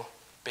 reveal?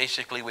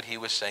 Basically what he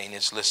was saying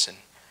is, listen,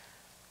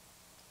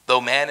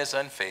 though man is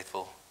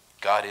unfaithful,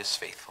 God is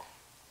faithful.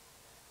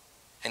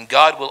 And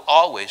God will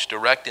always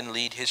direct and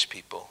lead his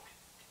people.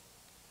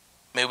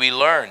 May we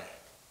learn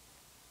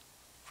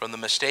from the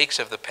mistakes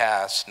of the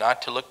past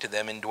not to look to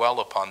them and dwell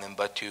upon them,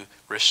 but to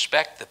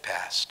respect the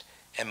past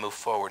and move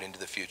forward into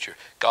the future.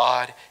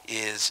 God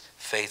is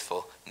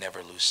faithful.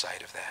 Never lose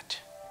sight of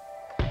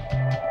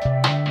that.